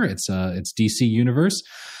Netflix here. It's DC Universe.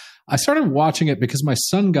 I started watching it because my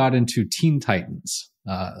son got into Teen Titans,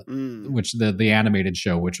 which the animated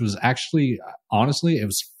show, which was actually, honestly, it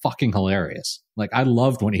was fucking hilarious. Like, I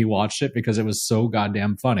loved when he watched it because it was so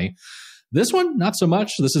goddamn funny. This one, not so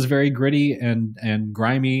much. This is very gritty and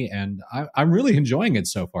grimy, and I'm really enjoying it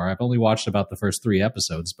so far. I've only watched about the first 3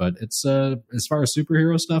 episodes, but it's as far as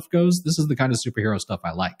superhero stuff goes, this is the kind of superhero stuff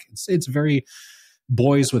I like. It's very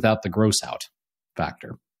boys without the gross out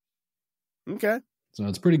factor. Okay. So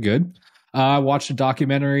it's pretty good. I watched a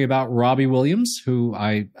documentary about Robbie Williams, who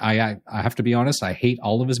I have to be honest, I hate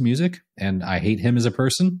all of his music and I hate him as a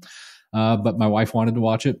person. But my wife wanted to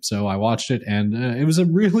watch it, so I watched it, and it was a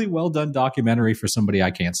really well done documentary for somebody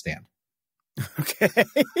I can't stand. Okay.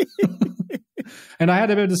 And I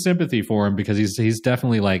had a bit of sympathy for him because he's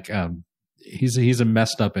definitely like he's a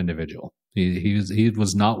messed up individual. He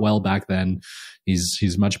was not well back then.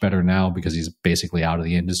 He's much better now because he's basically out of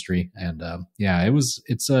the industry. And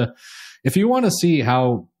if you want to see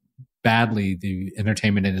how badly the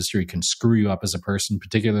entertainment industry can screw you up as a person,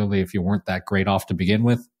 particularly if you weren't that great off to begin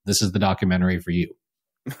with, this is the documentary for you.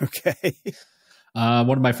 Okay.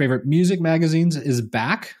 One of my favorite music magazines is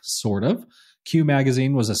back, sort of. Q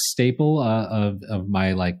Magazine was a staple of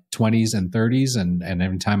my like 20s and 30s, and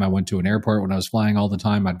every time I went to an airport when I was flying all the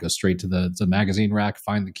time, I'd go straight to the magazine rack,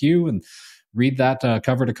 find the Q, and read that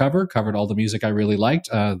cover to cover. Covered all the music I really liked.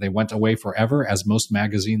 They went away forever, as most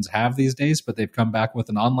magazines have these days, but they've come back with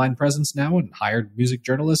an online presence now and hired music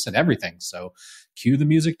journalists and everything. So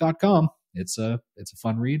QTheMusic.com. It's a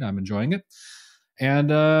fun read. I'm enjoying it.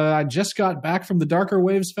 And I just got back from the Darker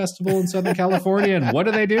Waves Festival in Southern California. And what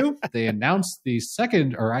do? They announced the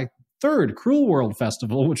third Cruel World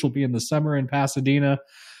Festival, which will be in the summer in Pasadena,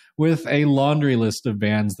 with a laundry list of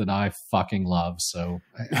bands that I fucking love. So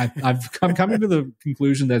I'm coming to the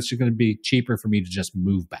conclusion that it's just going to be cheaper for me to just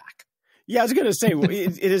move back. Yeah, I was going to say,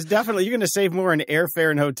 it is definitely, you're going to save more in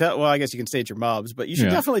airfare and hotel. Well, I guess you can stay at your mom's, but you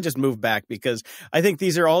should definitely just move back because I think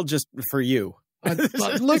these are all just for you.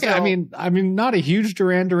 Look, I mean, not a huge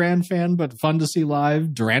Duran Duran fan, but fun to see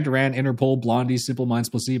live. Duran Duran, Interpol, Blondie, Simple Minds,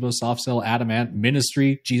 Placebo, Soft Cell, Adamant,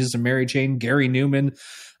 Ministry, Jesus and Mary Chain, Gary Newman.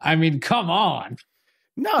 I mean, come on.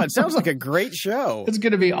 No, it sounds like a great show. It's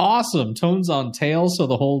going to be awesome. Tones on Tail, so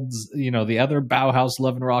the whole, the other Bauhaus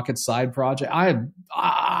Love and Rockets side project.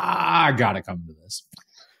 I got to come to this.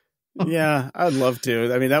 Yeah, I'd love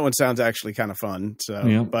to. I mean, that one sounds actually kind of fun.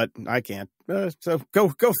 So, but I can't. So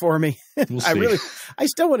go for me. We'll see. I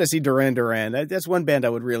still want to see Duran Duran. That's one band I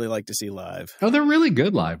would really like to see live. Oh, they're really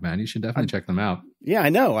good live, man. You should definitely check them out. Yeah, I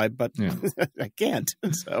know. But I can't.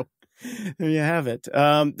 So There you have it.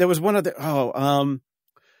 There was one other.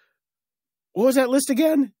 What was that list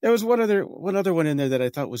again? There was one other one in there that I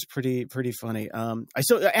thought was pretty funny. I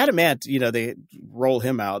saw Adam Ant. They roll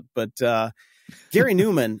him out, but Gary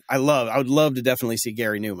Newman, I would love to definitely see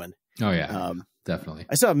Gary Newman. Oh yeah, definitely.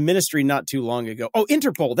 I saw Ministry not too long ago. Oh,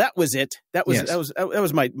 Interpol, that was it. That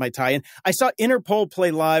was my tie-in. I saw Interpol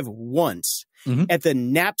play live once. Mm-hmm. At the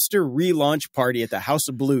Napster relaunch party at the House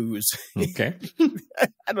of Blues. Okay.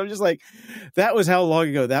 And I'm just like, that was how long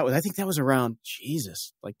ago that was. I think that was around,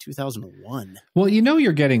 like 2001. Well,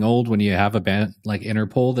 you're getting old when you have a band like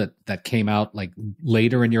Interpol that came out like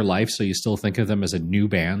later in your life, so you still think of them as a new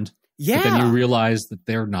band. Yeah. But then you realize that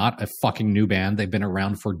they're not a fucking new band. They've been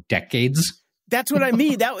around for decades. That's what I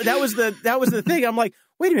mean. That was the thing. I'm like,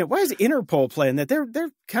 wait a minute, why is Interpol playing that?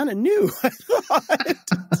 They're kind of new. I thought.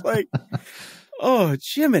 It's like, oh,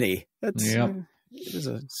 Jiminy. It is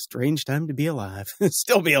a strange time to be alive.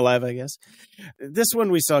 Still be alive, I guess. This one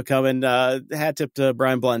we saw coming. Hat tip to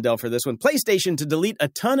Brian Blondell for this one. PlayStation to delete a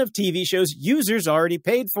ton of TV shows users already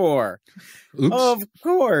paid for. Oops. Of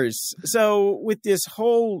course. So with this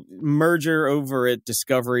whole merger over at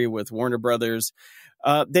Discovery with Warner Brothers,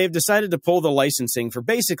 they've decided to pull the licensing for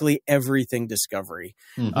basically everything Discovery.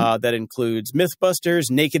 Mm-hmm. That includes Mythbusters,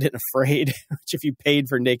 Naked and Afraid, which if you paid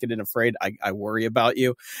for Naked and Afraid, I worry about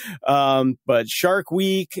you. But Shark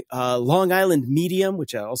Week, Long Island Medium,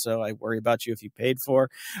 which I worry about you if you paid for.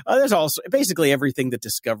 There's also basically everything that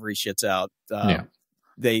Discovery shits out.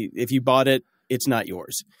 If you bought it, it's not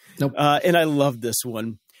yours. Nope. And I love this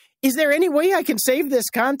one. Is there any way I can save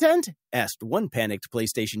this content? Asked one panicked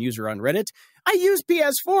PlayStation user on Reddit. I use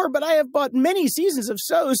PS4, but I have bought many seasons of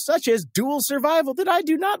shows such as Dual Survival that I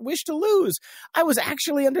do not wish to lose. I was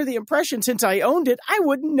actually under the impression since I owned it, I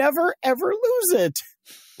would never, ever lose it.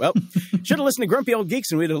 Well, should have listened to Grumpy Old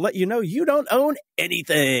Geeks and we'd have let you know you don't own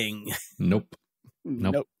anything. Nope.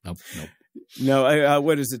 No,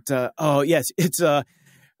 what is it? Yes, it's...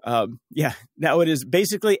 Now it is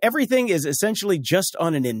basically everything is essentially just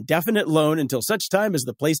on an indefinite loan until such time as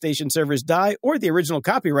the PlayStation servers die or the original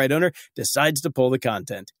copyright owner decides to pull the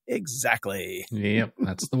content. Exactly. Yep.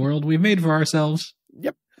 That's the world we've made for ourselves.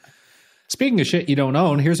 Yep. Speaking of shit you don't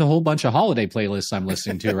own, here's a whole bunch of holiday playlists I'm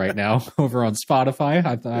listening to right now over on Spotify.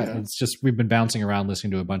 It's just, we've been bouncing around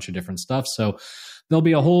listening to a bunch of different stuff. So there'll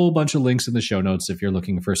be a whole bunch of links in the show notes if you're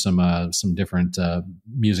looking for some different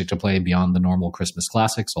music to play beyond the normal Christmas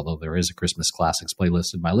classics, although there is a Christmas classics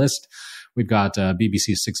playlist in my list. We've got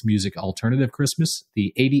BBC Six Music Alternative Christmas,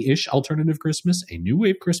 the 80-ish Alternative Christmas, a New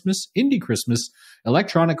Wave Christmas, Indie Christmas,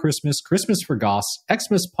 Electronic Christmas, Christmas for Goss,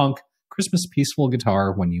 Xmas Punk, Christmas Peaceful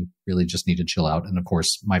Guitar when you really just need to chill out, and of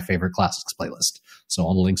course, my favorite classics playlist. So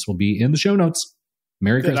all the links will be in the show notes.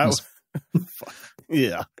 Merry Christmas.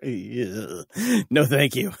 Yeah. No,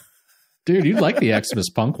 thank you. Dude, you'd like the Xmas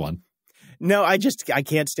Punk one. No, I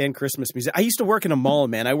can't stand Christmas music. I used to work in a mall,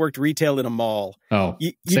 man. I worked retail in a mall. Oh,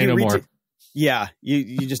 say no more. Yeah,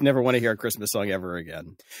 you just never want to hear a Christmas song ever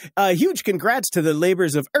again. Huge congrats to the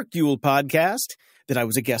Labors of Hercule podcast that I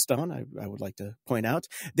was a guest on, I would like to point out.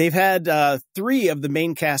 They've had 3 of the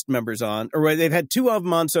main cast members on, or they've had 2 of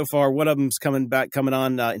them on so far. One of them's coming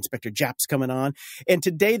on. Inspector Japp's coming on. And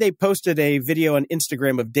today they posted a video on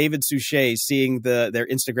Instagram of David Suchet seeing their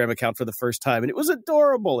Instagram account for the first time. And it was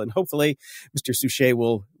adorable. And hopefully Mr. Suchet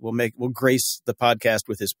will grace the podcast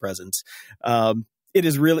with his presence. It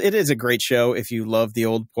is a great show if you love the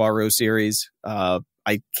old Poirot series.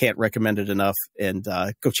 I can't recommend it enough, and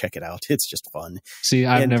go check it out. It's just fun. See,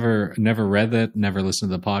 I've never read that, never listened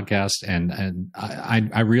to the podcast, and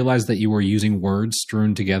I realized that you were using words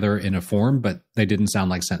strewn together in a form, but they didn't sound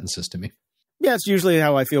like sentences to me. Yeah, it's usually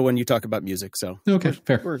how I feel when you talk about music. So okay,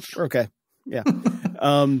 fair. We're okay. Yeah,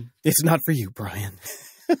 it's not for you, Brian.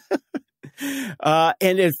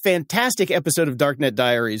 And a fantastic episode of Darknet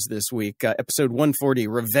Diaries this week, episode 140,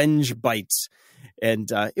 Revenge Bites. And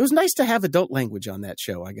it was nice to have adult language on that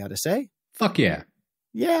show, I gotta say. Fuck yeah.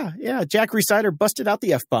 Yeah. Jack Resider busted out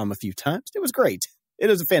the F-bomb a few times. It was great. It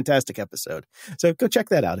was a fantastic episode. So go check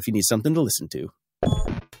that out if you need something to listen to.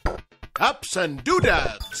 Ups and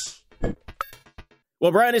doodads.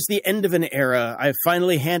 Well, Brian, it's the end of an era. I've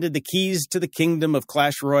finally handed the keys to the kingdom of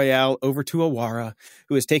Clash Royale over to Awara,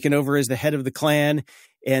 who has taken over as the head of the clan.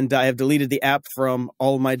 And I have deleted the app from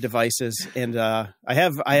all my devices. And I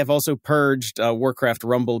have also purged Warcraft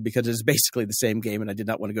Rumble because it's basically the same game, and I did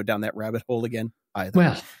not want to go down that rabbit hole again either.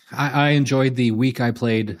 Well, I enjoyed the week I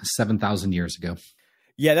played 7,000 years ago.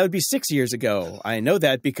 Yeah, that would be 6 years ago. I know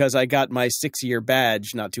that because I got my 6-year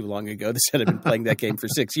badge not too long ago that said I've been playing that game for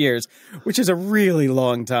 6 years, which is a really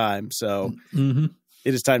long time. So,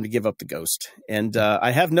 it is time to give up the ghost. And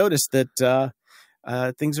I have noticed that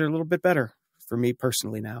things are a little bit better for me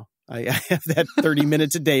personally now. I have that 30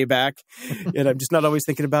 minutes a day back, and I'm just not always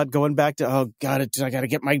thinking about going back to, I gotta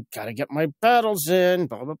get my paddles in,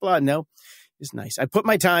 blah, blah, blah. No, it's nice. I put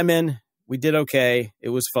my time in. We did okay. It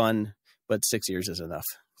was fun, but 6 years is enough.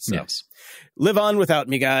 So Yes. live on without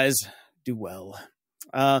me, guys. Do well.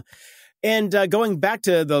 And going back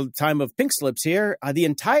to the time of Pink Slips here, the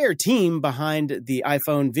entire team behind the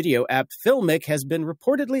iPhone video app Filmic has been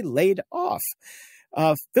reportedly laid off.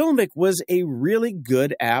 Filmic was a really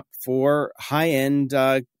good app for high-end,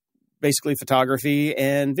 basically photography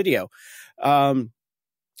and video.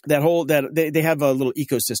 They have a little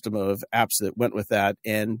ecosystem of apps that went with that,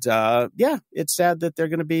 and it's sad that they're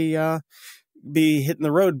going to be hitting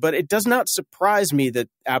the road. But it does not surprise me that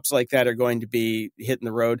apps like that are going to be hitting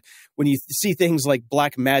the road when you see things like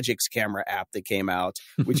Blackmagic's camera app that came out,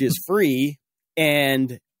 which is free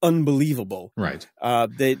and unbelievable. Right.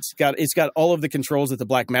 It's got all of the controls that the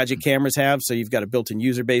Blackmagic cameras have. So you've got a built-in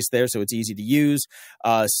user base there, so it's easy to use.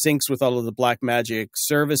 Syncs with all of the Blackmagic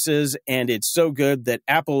services, and it's so good that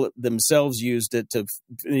Apple themselves used it to,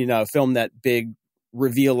 film that big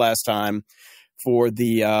reveal last time for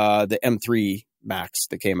the M3 Max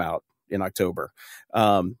that came out in October.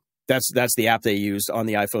 That's the app they used on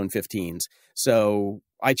the iPhone 15s. So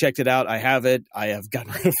I checked it out. I have it. I have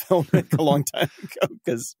gotten rid of Filmic a long time ago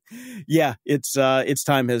because, its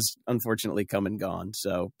time has unfortunately come and gone.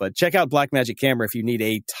 So, but check out Blackmagic Camera if you need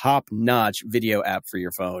a top-notch video app for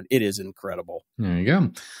your phone. It is incredible. There you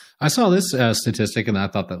go. I saw this statistic and I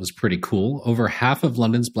thought that was pretty cool. Over half of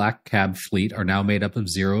London's black cab fleet are now made up of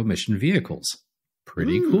zero-emission vehicles.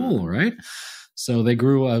 Pretty cool, right? So they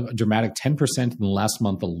grew a dramatic 10% in the last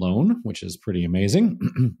month alone, which is pretty amazing.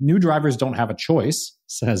 New drivers don't have a choice,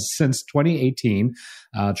 says since 2018,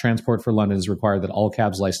 Transport for London has required that all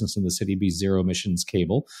cabs licensed in the city be zero emissions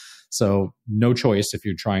cable. So no choice if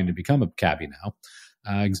you're trying to become a cabbie now.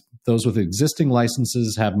 Those with existing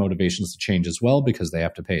licenses have motivations to change as well because they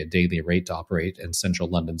have to pay a daily rate to operate in central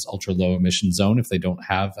London's ultra low emission zone if they don't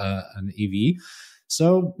have an EV.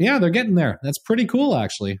 So, yeah, they're getting there. That's pretty cool,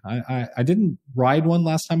 actually. I didn't ride one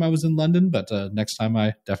last time I was in London, but next time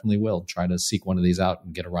I definitely will try to seek one of these out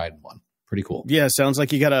and get a ride in one. Pretty cool. Yeah, sounds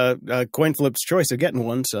like you got a coin flip's choice of getting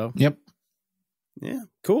one. So, yep. Yeah,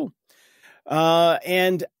 cool.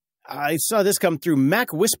 And I saw this come through.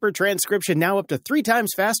 Mac Whisper transcription now up to 3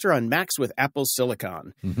 times faster on Macs with Apple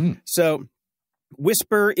Silicon. Mm-hmm. So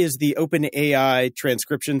Whisper is the OpenAI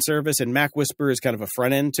transcription service, and Mac Whisper is kind of a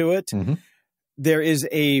front end to it. Mm-hmm. There is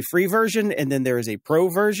a free version, and then there is a pro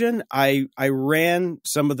version. I ran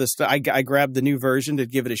some of the stuff. I grabbed the new version to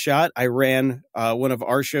give it a shot. I ran one of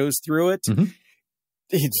our shows through it. Mm-hmm.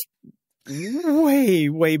 It's way,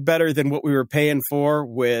 way better than what we were paying for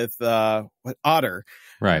with Otter.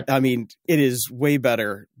 Right. I mean, it is way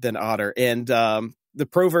better than Otter. And the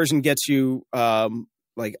pro version gets you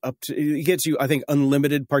it gets you, I think,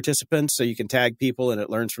 unlimited participants, so you can tag people and it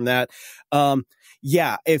learns from that.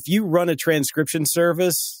 If you run a transcription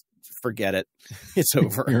service, forget it. It's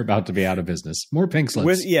over. You're about to be out of business. More Pink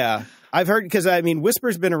Slips. I've heard, because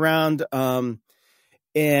Whisper's been around,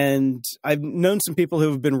 and I've known some people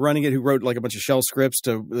who have been running it who wrote like a bunch of shell scripts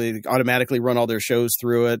to automatically run all their shows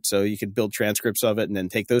through it. So you could build transcripts of it and then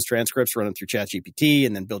take those transcripts, run them through ChatGPT,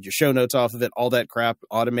 and then build your show notes off of it, all that crap,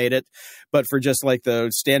 automate it. But for just like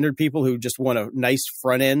the standard people who just want a nice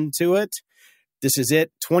front end to it, this is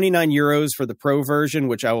it. 29 euros for the pro version,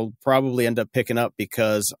 which I will probably end up picking up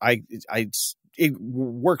because it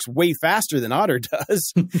works way faster than Otter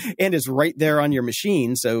does and is right there on your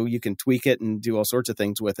machine. So you can tweak it and do all sorts of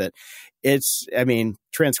things with it.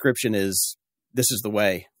 Transcription this is the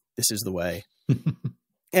way. This is the way.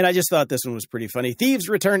 And I just thought this one was pretty funny. Thieves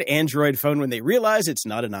return Android phone when they realize it's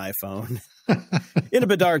not an iPhone. In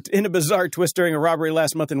a bizarre twist during a robbery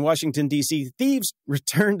last month in Washington, D.C., thieves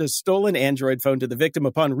returned a stolen Android phone to the victim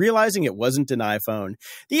upon realizing it wasn't an iPhone.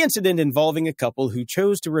 The incident, involving a couple who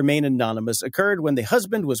chose to remain anonymous, occurred when the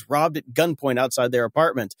husband was robbed at gunpoint outside their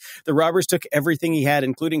apartment. The robbers took everything he had,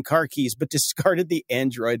 including car keys, but discarded the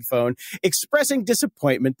Android phone, expressing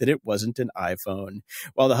disappointment that it wasn't an iPhone.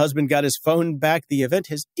 While the husband got his phone back, the event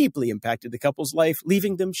has deeply impacted the couple's life,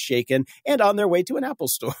 leaving them shaken and on their way to an Apple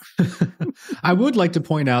store. I would like to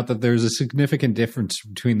point out that there's a significant difference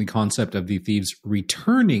between the concept of the thieves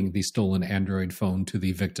returning the stolen Android phone to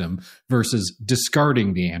the victim versus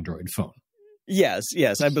discarding the Android phone. Yes.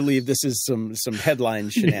 I believe this is some headline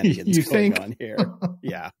shenanigans going on here.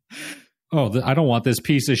 Yeah. I don't want this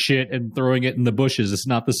piece of shit and throwing it in the bushes. It's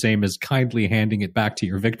not the same as kindly handing it back to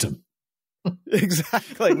your victim.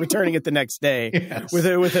 Exactly. Returning it the next day Yes. with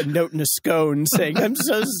a note and a scone saying, "I'm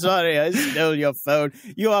so sorry I stole your phone.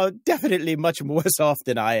 You are definitely much worse off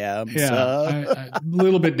than I am, Yeah, sir." a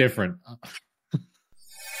little bit different.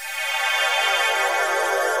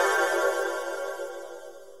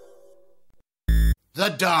 The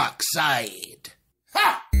Dark Side.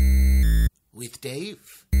 Ha! With Dave.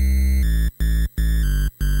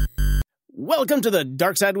 Welcome to the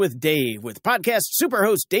Dark Side with Dave, with podcast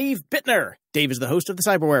superhost Dave Bittner. Dave is the host of the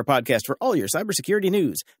Cyberware podcast for all your cybersecurity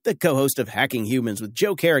news, the co-host of Hacking Humans with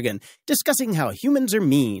Joe Kerrigan, discussing how humans are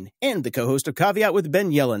mean, and the co-host of Caveat with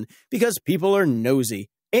Ben Yellen, because people are nosy,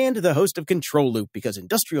 and the host of Control Loop, because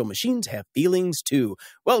industrial machines have feelings too.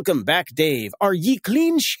 Welcome back, Dave. Are ye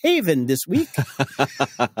clean shaven this week?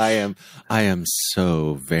 I am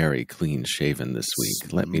so very clean shaven this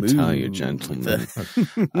week. Let me tell you, gentlemen.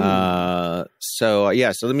 So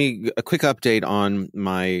let me a quick update on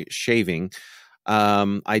my shaving.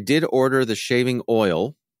 I did order the shaving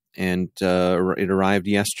oil, and it arrived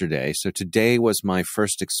yesterday. So today was my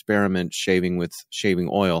first experiment shaving with shaving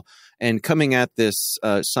oil. And coming at this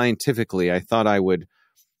scientifically, I thought I would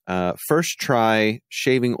first try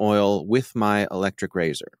shaving oil with my electric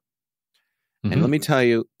razor. Mm-hmm. And let me tell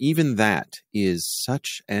you, even that is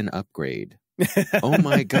such an upgrade. Oh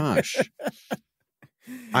my gosh.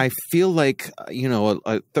 I feel like, a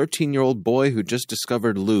 13-year-old boy who just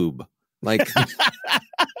discovered lube. Like,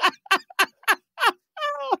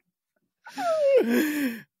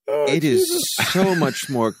 it is so much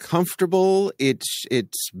more comfortable. It's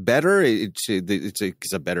better.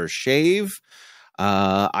 It's a better shave.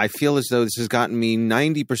 I feel as though this has gotten me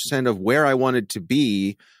 90% of where I wanted to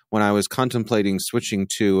be when I was contemplating switching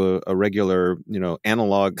to a regular,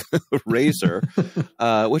 analog razor,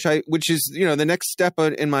 which is, the next step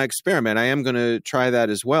in my experiment. I am going to try that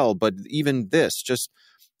as well. But even this,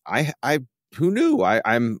 who knew?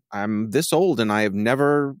 I'm this old and I have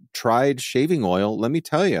never tried shaving oil. Let me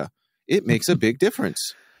tell you, it makes a big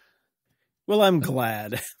difference. Well, I'm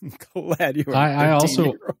glad. I'm glad you were. I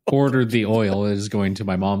also ordered the oil. It is going to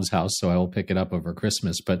my mom's house, so I will pick it up over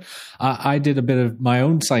Christmas. But I did a bit of my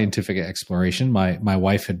own scientific exploration. My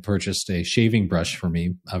wife had purchased a shaving brush for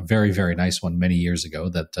me, a very, very nice one many years ago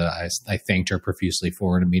that I thanked her profusely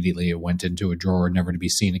for, and immediately it went into a drawer, never to be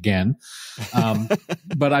seen again.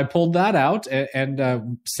 But I pulled that out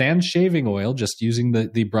and sans shaving oil, just using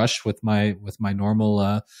the brush with my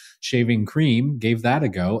normal shaving cream, gave that a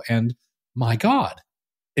go, and my God,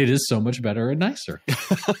 it is so much better and nicer.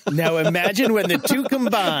 Now imagine when the two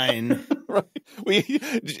combine. Right.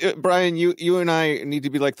 Brian, you and I need to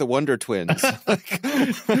be like the Wonder Twins.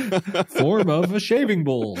 Form of a shaving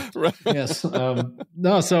bowl. Right. Yes.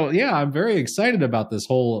 I'm very excited about this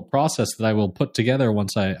whole process that I will put together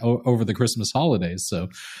once over the Christmas holidays. So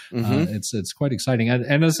it's quite exciting.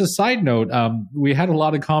 And as a side note, we had a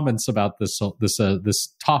lot of comments about this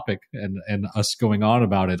topic and us going on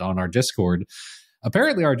about it on our Discord.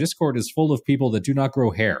 Apparently, our Discord is full of people that do not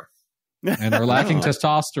grow hair and are lacking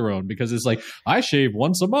testosterone, because it's like, I shave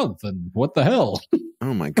once a month and what the hell?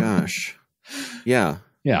 Oh my gosh. Yeah.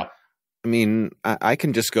 Yeah. I mean, I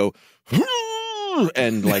can just go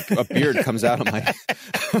and like a beard comes out of my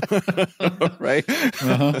right?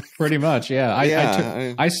 Pretty much. Yeah.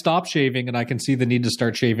 I stop shaving and I can see the need to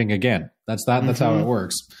start shaving again. That's how it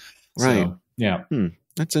works. Right. So, yeah.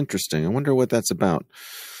 That's interesting. I wonder what that's about.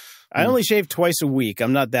 I only shave twice a week.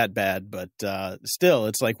 I'm not that bad, but still,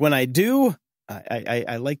 it's like when I do,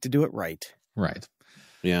 I like to do it right. Right.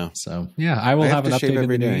 Yeah. So, yeah, I will have an update in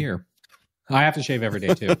the new year. I have to shave every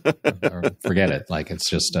day, too. Or forget it. Like, it's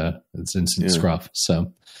just, it's instant scruff.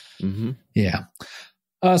 So, yeah.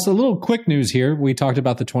 So a little quick news here. We talked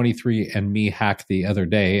about the 23andMe hack the other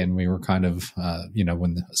day, and we were kind of,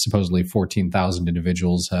 when supposedly 14,000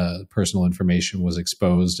 individuals' personal information was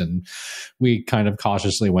exposed, and we kind of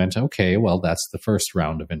cautiously went, okay, well, that's the first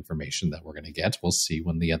round of information that we're going to get. We'll see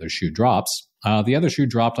when the other shoe drops. The other shoe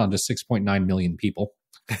dropped onto 6.9 million people.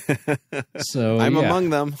 So I'm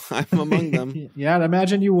among them. Yeah, I'd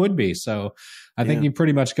imagine you would be. So I think you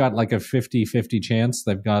pretty much got like a 50-50 chance.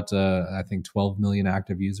 They've got, I think, 12 million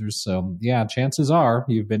active users. So yeah, chances are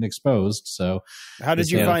you've been exposed. So how did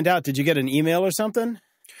you find out? Did you get an email or something?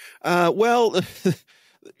 Well,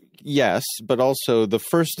 yes, but also the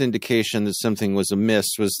first indication that something was amiss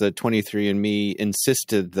was that 23andMe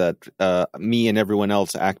insisted that me and everyone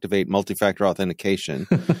else activate multi-factor authentication.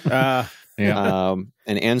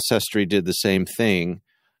 And Ancestry did the same thing.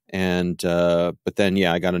 And but then,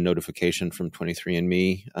 I got a notification from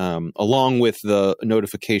 23andMe, along with the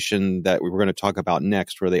notification that we were going to talk about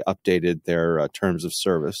next, where they updated their terms of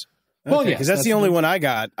service. Well, because that's the only one I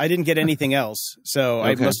got. I didn't get anything else, so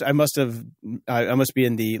Okay. I must be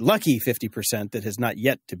in the lucky 50% that has not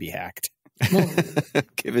yet to be hacked.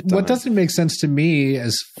 Give it time. What doesn't make sense to me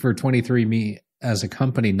is for 23andMe as a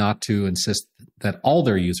company not to insist that all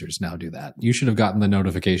their users now do that. You should have gotten the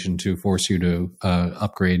notification to force you to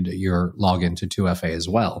upgrade your login to 2FA as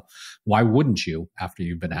well. Why wouldn't you after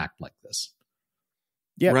you've been hacked like this?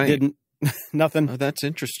 Yeah, Right. didn't. Nothing. Oh, that's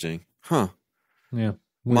interesting. Huh. Yeah.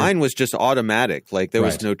 Mine was just automatic. Like there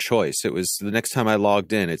was Right. no choice. It was the next time I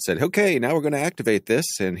logged in, it said, okay, now we're going to activate this.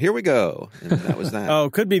 And here we go. And that was that. Oh,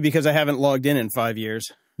 could be because I haven't logged in 5 years.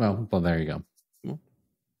 Well, there you go.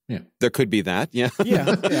 There could be that. Yeah.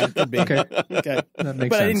 Yeah, it could be. Okay. Okay. That makes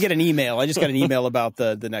But sense. I didn't get an email. I just got an email about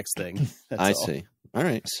the next thing. That's I all. see. All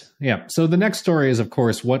right. Yeah. So the next story is, of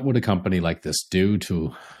course, what would a company like this do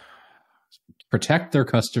to protect their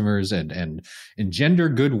customers and engender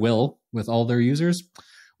goodwill with all their users?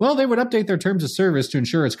 Well, they would update their terms of service to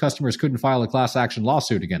ensure its customers couldn't file a class action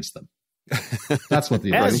lawsuit against them. That's what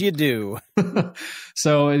the As you do.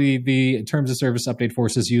 So the terms of service update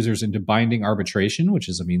forces users into binding arbitration, which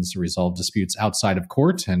is a means to resolve disputes outside of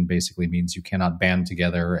court, and basically means you cannot band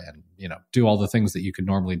together and do all the things that you could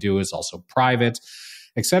normally do. Is also private,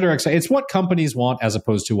 et cetera, et cetera. It's what companies want as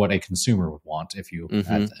opposed to what a consumer would want if you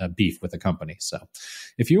had a beef with a company. So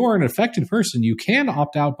if you are an affected person, you can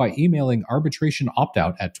opt out by emailing arbitration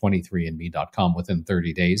opt-out at 23andme.com within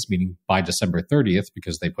 30 days, meaning by December 30th,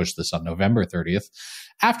 because they pushed this on November 30th,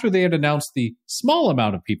 after they had announced the small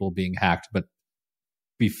amount of people being hacked, but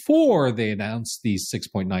before they announced the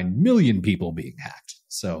 6.9 million people being hacked.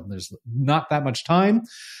 So there's not that much time.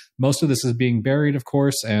 Most of this is being buried, of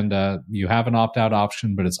course, and you have an opt-out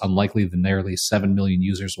option, but it's unlikely the nearly 7 million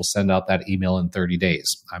users will send out that email in 30 days.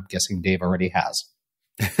 I'm guessing Dave already has.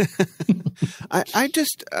 I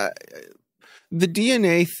just the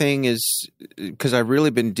DNA thing is because I've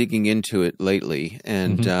really been digging into it lately,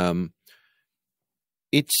 and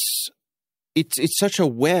it's such a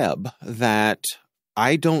web that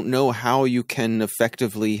I don't know how you can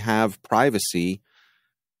effectively have privacy,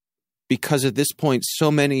 because at this point,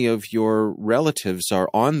 so many of your relatives are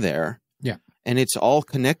on there. Yeah. And it's all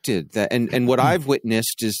connected. And what I've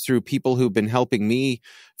witnessed is through people who've been helping me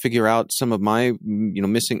figure out some of my,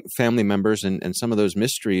 missing family members and some of those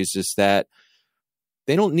mysteries, is that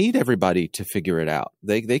they don't need everybody to figure it out.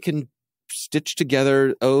 They can stitch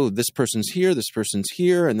together, oh, this person's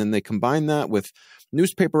here, and then they combine that with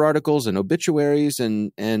newspaper articles and obituaries,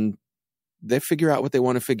 and they figure out what they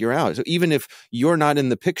want to figure out. So even if you're not in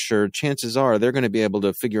the picture, chances are they're going to be able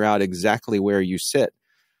to figure out exactly where you sit.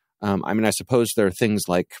 I suppose there are things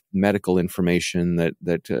like medical information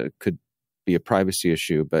that could be a privacy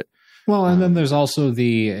issue, but well, and then there's also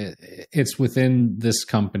it's within this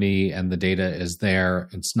company and the data is there.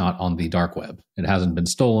 It's not on the dark web. It hasn't been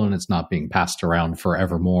stolen. It's not being passed around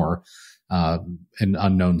forevermore in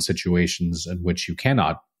unknown situations in which you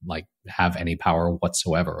cannot have any power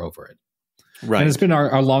whatsoever over it. right. And it's been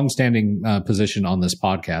our longstanding position on this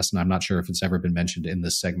podcast, and I'm not sure if it's ever been mentioned in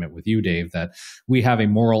this segment with you, Dave, that we have a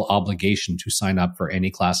moral obligation to sign up for any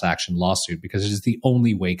class action lawsuit because it is the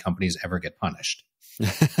only way companies ever get punished.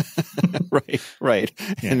 right.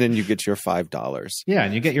 Yeah. And then you get your $5. Yeah,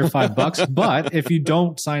 and you get your $5. But if you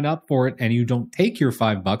don't sign up for it and you don't take your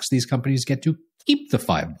 $5, these companies get to keep the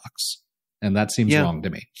 $5. And that seems wrong to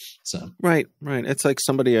me. So Right. It's like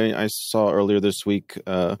somebody I saw earlier this week.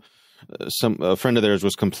 A friend of theirs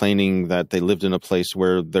was complaining that they lived in a place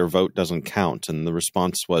where their vote doesn't count, and the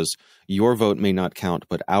response was, "Your vote may not count,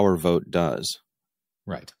 but our vote does."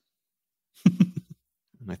 right.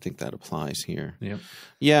 And I think that applies here. Yep.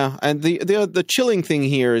 Yeah, and the chilling thing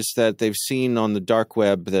here is that they've seen on the dark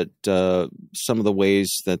web that some of the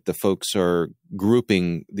ways that the folks are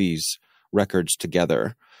grouping these records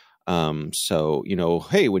together. So,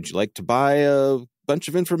 hey, would you like to buy a bunch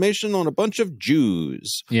of information on a bunch of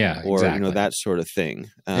Jews? Yeah, or exactly. that sort of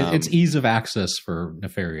thing. It's ease of access for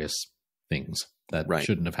nefarious things that Right.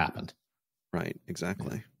 shouldn't have happened. Right,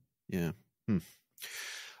 exactly. Yeah.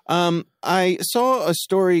 I saw a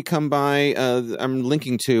story come by. I'm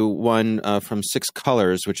linking to one from 6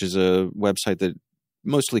 Colors, which is a website that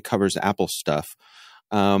mostly covers Apple stuff.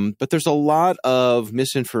 But there's a lot of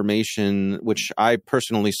misinformation, which I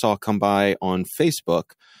personally saw come by on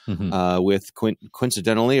Facebook with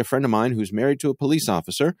coincidentally a friend of mine who's married to a police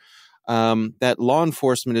officer, that law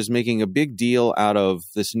enforcement is making a big deal out of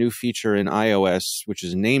this new feature in iOS, which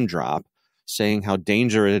is Name Drop, saying how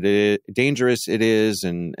dangerous it is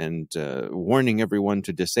and warning everyone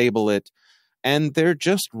to disable it. And they're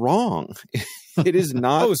just wrong. It is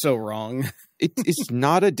not. So wrong. It's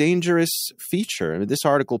not a dangerous feature. I mean, this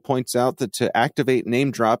article points out that to activate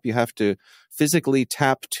name drop, you have to physically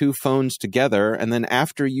tap two phones together. And then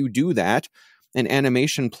after you do that, an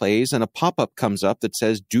animation plays and a pop-up comes up that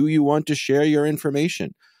says, do you want to share your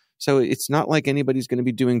information? So it's not like anybody's going to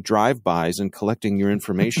be doing drive-bys and collecting your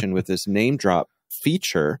information with this name drop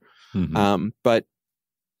feature. But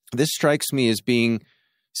this strikes me as being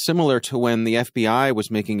similar to when the FBI was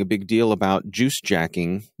making a big deal about juice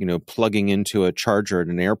jacking, plugging into a charger at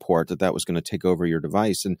an airport, that was going to take over your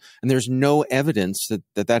device. And there's no evidence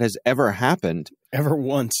that has ever happened. Ever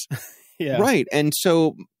once. Yeah. Right. And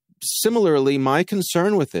so similarly, my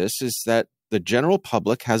concern with this is that the general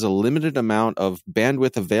public has a limited amount of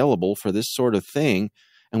bandwidth available for this sort of thing,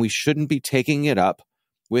 and we shouldn't be taking it up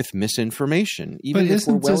with misinformation, even if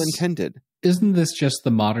we're well-intended. Isn't this just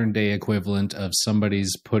the modern day equivalent of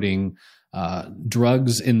somebody's putting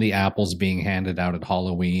drugs in the apples being handed out at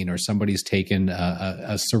Halloween, or somebody's taken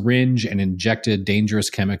a syringe and injected dangerous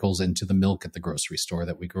chemicals into the milk at the grocery store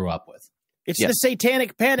that we grew up with? It's the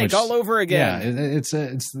satanic panic all over again.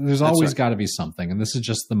 Yeah, there's always got to be something, and this is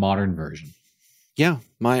just the modern version. Yeah,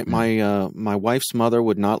 my wife's mother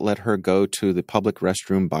would not let her go to the public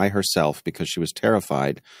restroom by herself because she was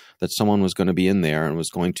terrified that someone was going to be in there and was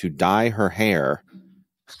going to dye her hair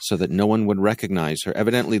so that no one would recognize her.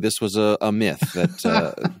 Evidently, this was a myth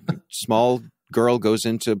that small girl goes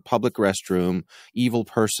into public restroom, evil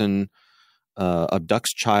person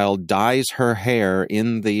abducts child, dyes her hair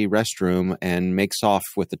in the restroom, and makes off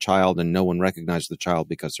with the child, and no one recognizes the child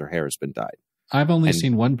because her hair has been dyed. I've only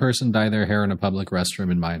seen one person dye their hair in a public restroom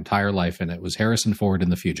in my entire life, and it was Harrison Ford in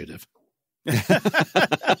The Fugitive. There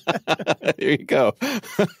you go.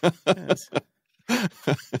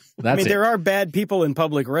 There are bad people in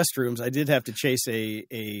public restrooms. I did have to chase a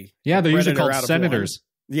they're usually called senators.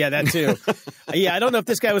 Yeah, that too. I don't know if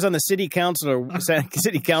this guy was on the city council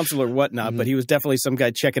or whatnot, but he was definitely some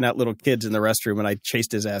guy checking out little kids in the restroom, and I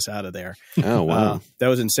chased his ass out of there. Oh wow, that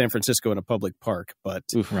was in San Francisco in a public park. But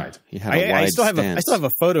right, I still have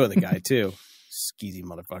a photo of the guy too. Skeezy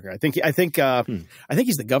motherfucker. I think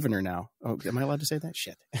he's the governor now. Oh, am I allowed to say that?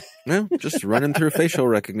 Shit. No, just running through facial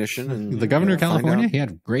recognition. And the governor of California, he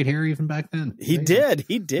had great hair even back then. He did.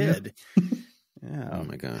 Yeah. Oh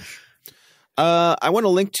my gosh. I want to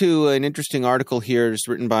link to an interesting article here. It's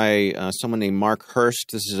written by someone named Mark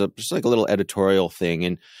Hurst. This is just like a little editorial thing.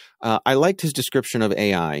 And I liked his description of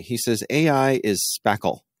AI. He says AI is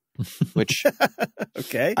spackle, which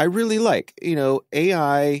okay. I really like.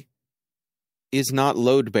 AI is not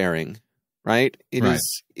load bearing, right? It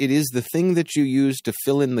is the thing that you use to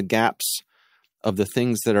fill in the gaps of the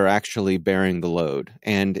things that are actually bearing the load.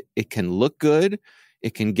 And it can look good.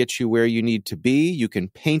 It can get you where you need to be. You can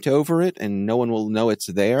paint over it and no one will know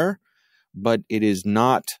it's there, but it is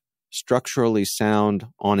not structurally sound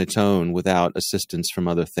on its own without assistance from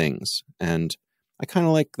other things. And I kind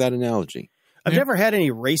of like that analogy. I've never had any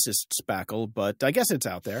racist spackle, but I guess it's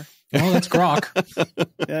out there. Well, that's Grok.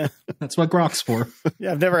 Yeah, that's what Grok's for.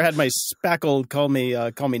 Yeah, I've never had my spackle call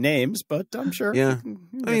me names, but I'm sure. Yeah,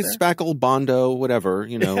 I mean, spackle, Bondo, whatever.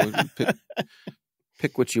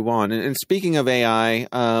 Pick what you want. And speaking of AI,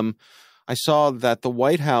 I saw that the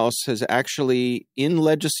White House has actually, in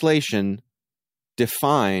legislation,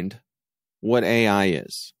 defined what AI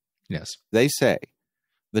is. Yes. They say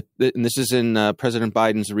that, and this is in President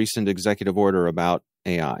Biden's recent executive order about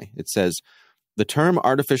AI. It says, the term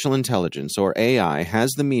artificial intelligence, or AI, has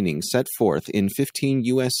the meaning set forth in 15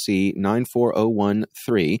 U.S.C.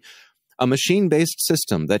 94013, a machine-based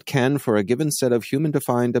system that can, for a given set of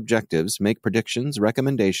human-defined objectives, make predictions,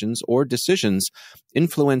 recommendations, or decisions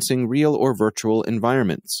influencing real or virtual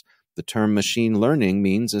environments. The term machine learning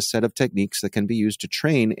means a set of techniques that can be used to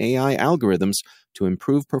train AI algorithms to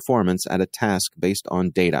improve performance at a task based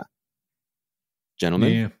on data.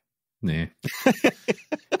 Gentlemen? Yeah.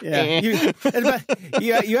 Yeah,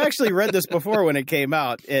 you actually read this before when it came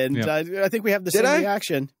out, and I think we have the same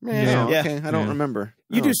reaction. Yeah. Okay. I don't remember.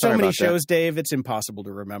 You do so many shows, Dave. It's impossible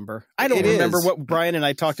to remember. I don't remember what Brian and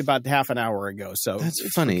I talked about half an hour ago. So that's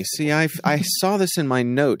funny. See, I saw this in my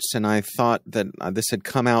notes, and I thought that this had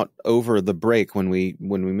come out over the break when we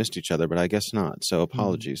missed each other, but I guess not. So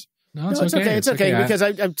apologies. No, it's okay. It's okay because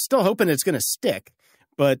I'm still hoping it's going to stick.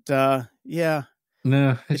 But yeah.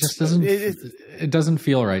 No, it just doesn't. It doesn't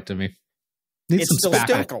feel right to me. Needs some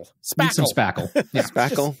spackle. Needs some spackle. Yeah.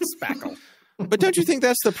 Spackle. Spackle. But don't you think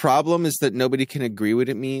that's the problem? Is that nobody can agree what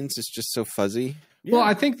it means? It's just so fuzzy. Yeah. Well,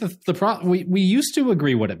 I think the problem we used to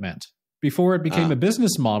agree what it meant. before it became a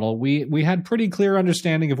business model, we had pretty clear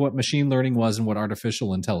understanding of what machine learning was and what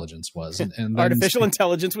artificial intelligence was. And then artificial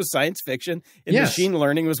intelligence was science fiction, and machine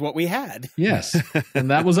learning was what we had. Yes,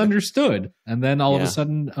 and that was understood. And then all of a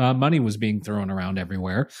sudden, money was being thrown around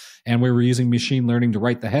everywhere, and we were using machine learning to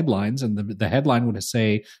write the headlines. And the headline would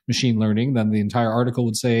say machine learning, then the entire article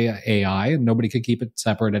would say AI, and nobody could keep it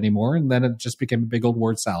separate anymore. And then it just became a big old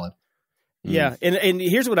word salad. Yeah, and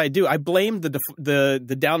here's what I do. I blame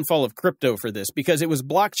the downfall of crypto for this, because it was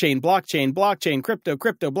blockchain, crypto,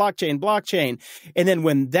 blockchain. And then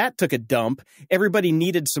when that took a dump, everybody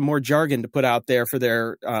needed some more jargon to put out there for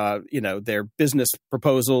their their business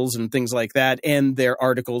proposals and things like that, and their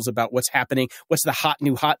articles about what's happening, what's the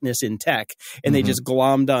new hotness in tech. And they just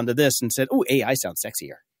glommed onto this and said, "Oh, AI sounds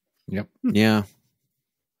sexier." Yep. Yeah.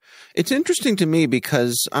 It's interesting to me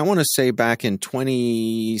because I want to say back in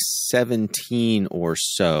 2017 or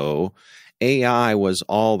so, AI was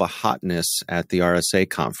all the hotness at the RSA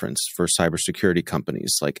conference for cybersecurity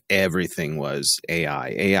companies. Like everything was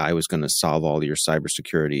AI. AI was going to solve all your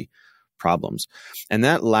cybersecurity problems. And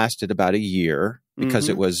that lasted about a year because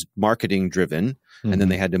it was marketing driven. And then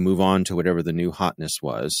they had to move on to whatever the new hotness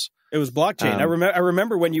was. It was blockchain. I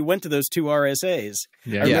remember when you went to those 2 RSAs.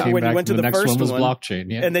 Yeah, I remember when you went to the next first one was one, blockchain.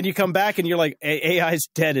 Yeah, and then you come back and you're like, AI's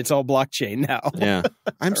dead. It's all blockchain now. Yeah,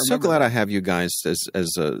 I'm so glad I have you guys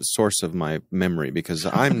as a source of my memory, because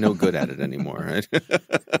I'm no good at it anymore.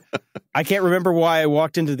 I can't remember why I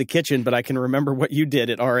walked into the kitchen, but I can remember what you did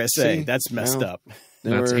at RSA. See, that's messed up.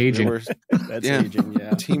 That's aging. That's aging,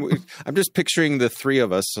 yeah. I'm just picturing the three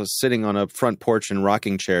of us sitting on a front porch in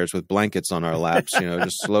rocking chairs with blankets on our laps,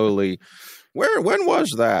 just slowly. When was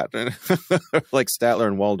that? Like Statler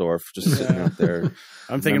and Waldorf just sitting out there.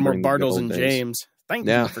 I'm thinking more Bartles and James. Thank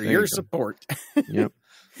you for your support. Yep.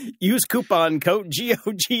 Use coupon code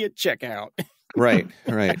GOG at checkout. Right.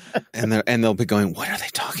 And they'll be going, what are they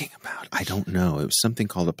talking about? I don't know. It was something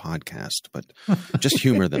called a podcast, but just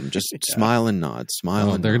humor them. Just smile and nod.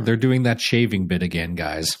 They're doing that shaving bit again,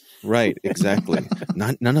 guys. Right, exactly.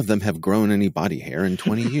 None of them have grown any body hair in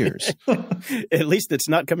 20 years. At least it's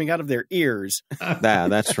not coming out of their ears.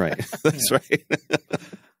 That's right. That's right.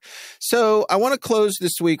 So I want to close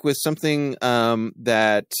this week with something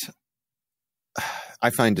that I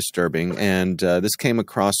find disturbing. And this came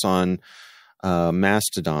across on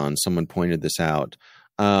Mastodon. Someone pointed this out.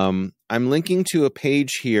 I'm linking to a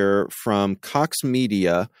page here from Cox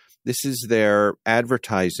Media. This is their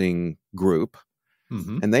advertising group.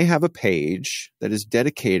 And they have a page that is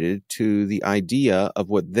dedicated to the idea of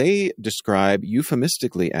what they describe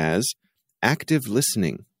euphemistically as active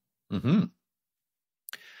listening.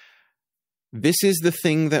 This is the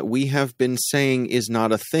thing that we have been saying is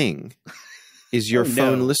not a thing. Is your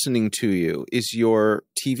phone listening to you? Is your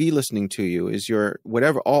TV listening to you? Is your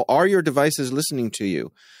whatever? Are your devices listening to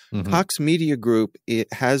you? Cox Media Group, it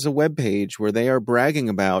has a webpage where they are bragging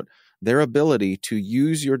about their ability to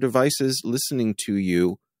use your devices listening to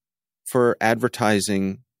you for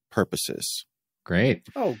advertising purposes. Great.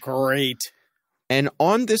 Oh, great. And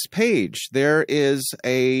on this page, there is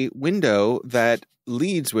a window that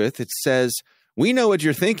leads with, it says, "We know what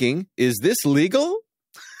you're thinking. Is this legal?"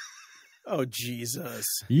 Oh, Jesus.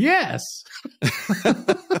 Yes.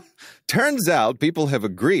 Turns out people have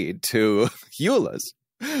agreed to EULAs.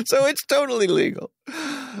 So it's totally legal.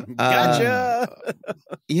 Gotcha.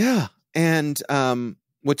 Yeah. And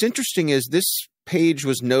what's interesting is this page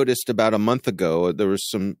was noticed about a month ago. There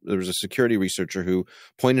was a security researcher who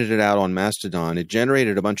pointed it out on Mastodon. It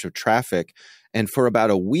generated a bunch of traffic. And for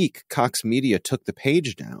about a week, Cox Media took the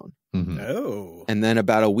page down. Oh. And then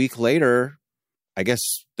about a week later, I guess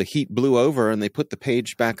the heat blew over and they put the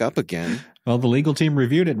page back up again. Well, the legal team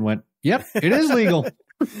reviewed it and went, yep, it is legal.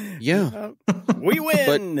 Yeah. We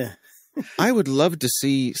win. But I would love to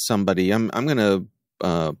see somebody, I'm going to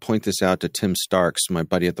point this out to Tim Starks, my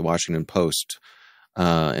buddy at the Washington Post,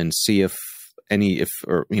 and see if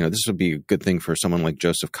this would be a good thing for someone like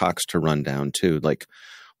Joseph Cox to run down too. Like,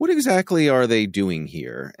 what exactly are they doing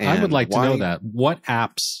here? And I would like to know that. What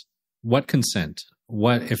apps, what consent?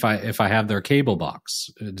 What if I have their cable box?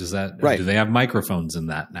 Does that do they have microphones in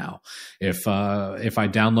that now? If I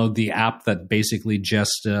download the app that basically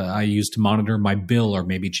just I use to monitor my bill or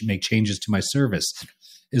maybe make changes to my service,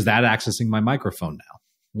 is that accessing my microphone now?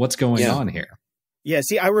 What's going on here? Yeah,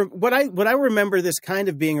 see, what I remember this kind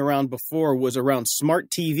of being around before was around smart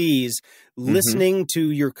TVs listening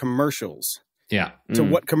to your commercials. Yeah, to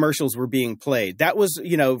what commercials were being played. That was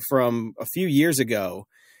from a few years ago.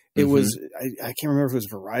 It was, I can't remember if it was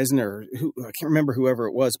Verizon or I can't remember whoever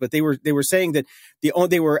it was, but they were saying that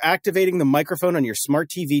they were activating the microphone on your smart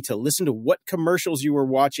TV to listen to what commercials you were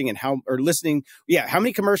watching and how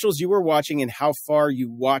many commercials you were watching and how far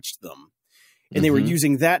you watched them. And they were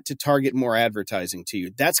using that to target more advertising to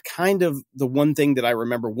you. That's kind of the one thing that I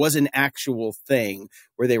remember was an actual thing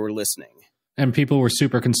where they were listening. And people were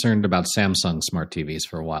super concerned about Samsung smart TVs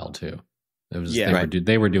for a while too. It was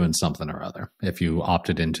they were doing something or other if you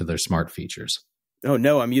opted into their smart features. Oh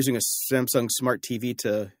no, I'm using a Samsung Smart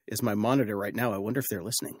TV as my monitor right now. I wonder if they're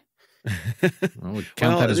listening. Well, we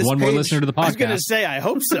count that as one more listener to the podcast. I was going to say, I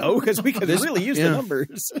hope so, because we could really use the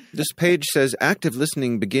numbers. This page says active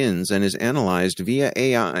listening begins and is analyzed via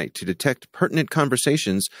AI to detect pertinent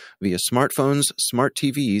conversations via smartphones, smart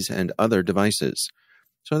TVs, and other devices.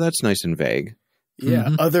 So that's nice and vague.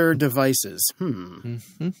 Yeah, other devices. And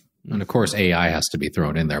of course, AI has to be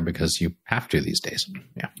thrown in there because you have to these days.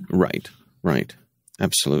 Yeah. Right.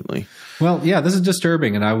 Absolutely. Well, yeah, this is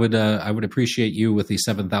disturbing, and I would appreciate you with the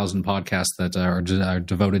 7,000 podcasts that are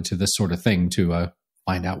devoted to this sort of thing to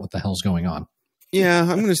find out what the hell's going on. Yeah,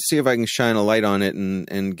 I'm going to see if I can shine a light on it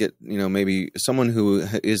and get, maybe someone who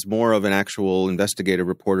is more of an actual investigative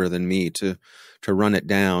reporter than me to run it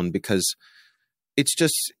down, because it's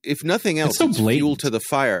just, if nothing else, it's so fuel to the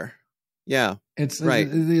fire. Yeah. It's right.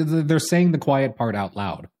 They're saying the quiet part out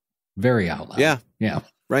loud. Very out loud. Yeah.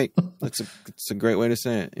 Right. It's a great way to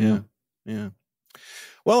say it. Yeah.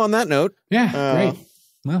 Well, on that note. Yeah. Great.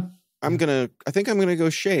 Well, I think I'm gonna go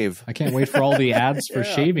shave. I can't wait for all the ads for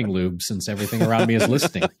shaving lube, since everything around me is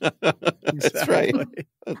listening. That's right.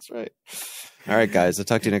 All right, guys. I'll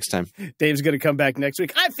talk to you next time. Dave's gonna come back next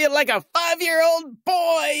week. I feel like a 5-year-old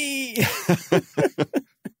boy.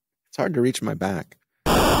 It's hard to reach my back.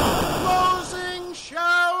 Closing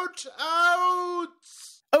shout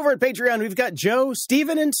outs. Over at Patreon, we've got Joe,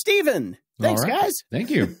 Steven, and Steven. Thanks, guys. Thank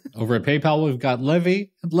you. Over at PayPal, we've got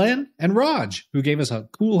Levy, Len, and Raj, who gave us a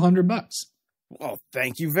cool $100. Well,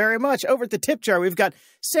 thank you very much. Over at the tip jar, we've got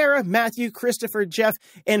Sarah, Matthew, Christopher, Jeff,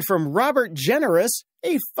 and from Robert Generous,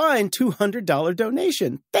 a fine $200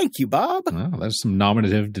 donation. Thank you, Bob. Well, there's some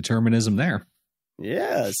nominative determinism there.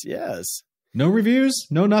 Yes. No reviews,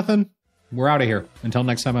 no nothing. We're out of here. Until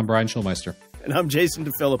next time, I'm Brian Schulmeister. And I'm Jason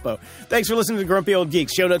DeFilippo. Thanks for listening to Grumpy Old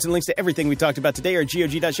Geeks. Show notes and links to everything we talked about today are at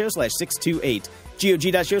GOG.show/628.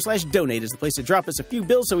 GOG.show/donate is the place to drop us a few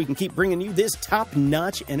bills so we can keep bringing you this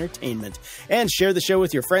top-notch entertainment. And share the show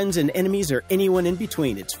with your friends and enemies or anyone in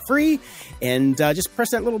between. It's free, and just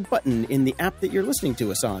press that little button in the app that you're listening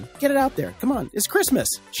to us on. Get it out there. Come on. It's Christmas.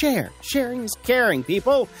 Share. Sharing is caring,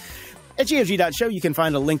 people. At GOG.show, you can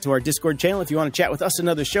find a link to our Discord channel if you want to chat with us and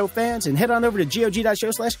other show fans, and head on over to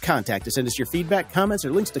GOG.show/contact to send us your feedback, comments,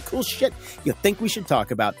 or links to cool shit you think we should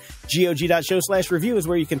talk about. GOG.show/review is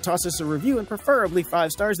where you can toss us a review, and preferably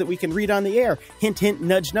 5 stars that we can read on the air. Hint, hint,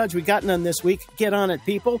 nudge, nudge. We got none this week. Get on it,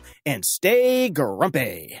 people, and stay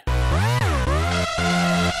grumpy.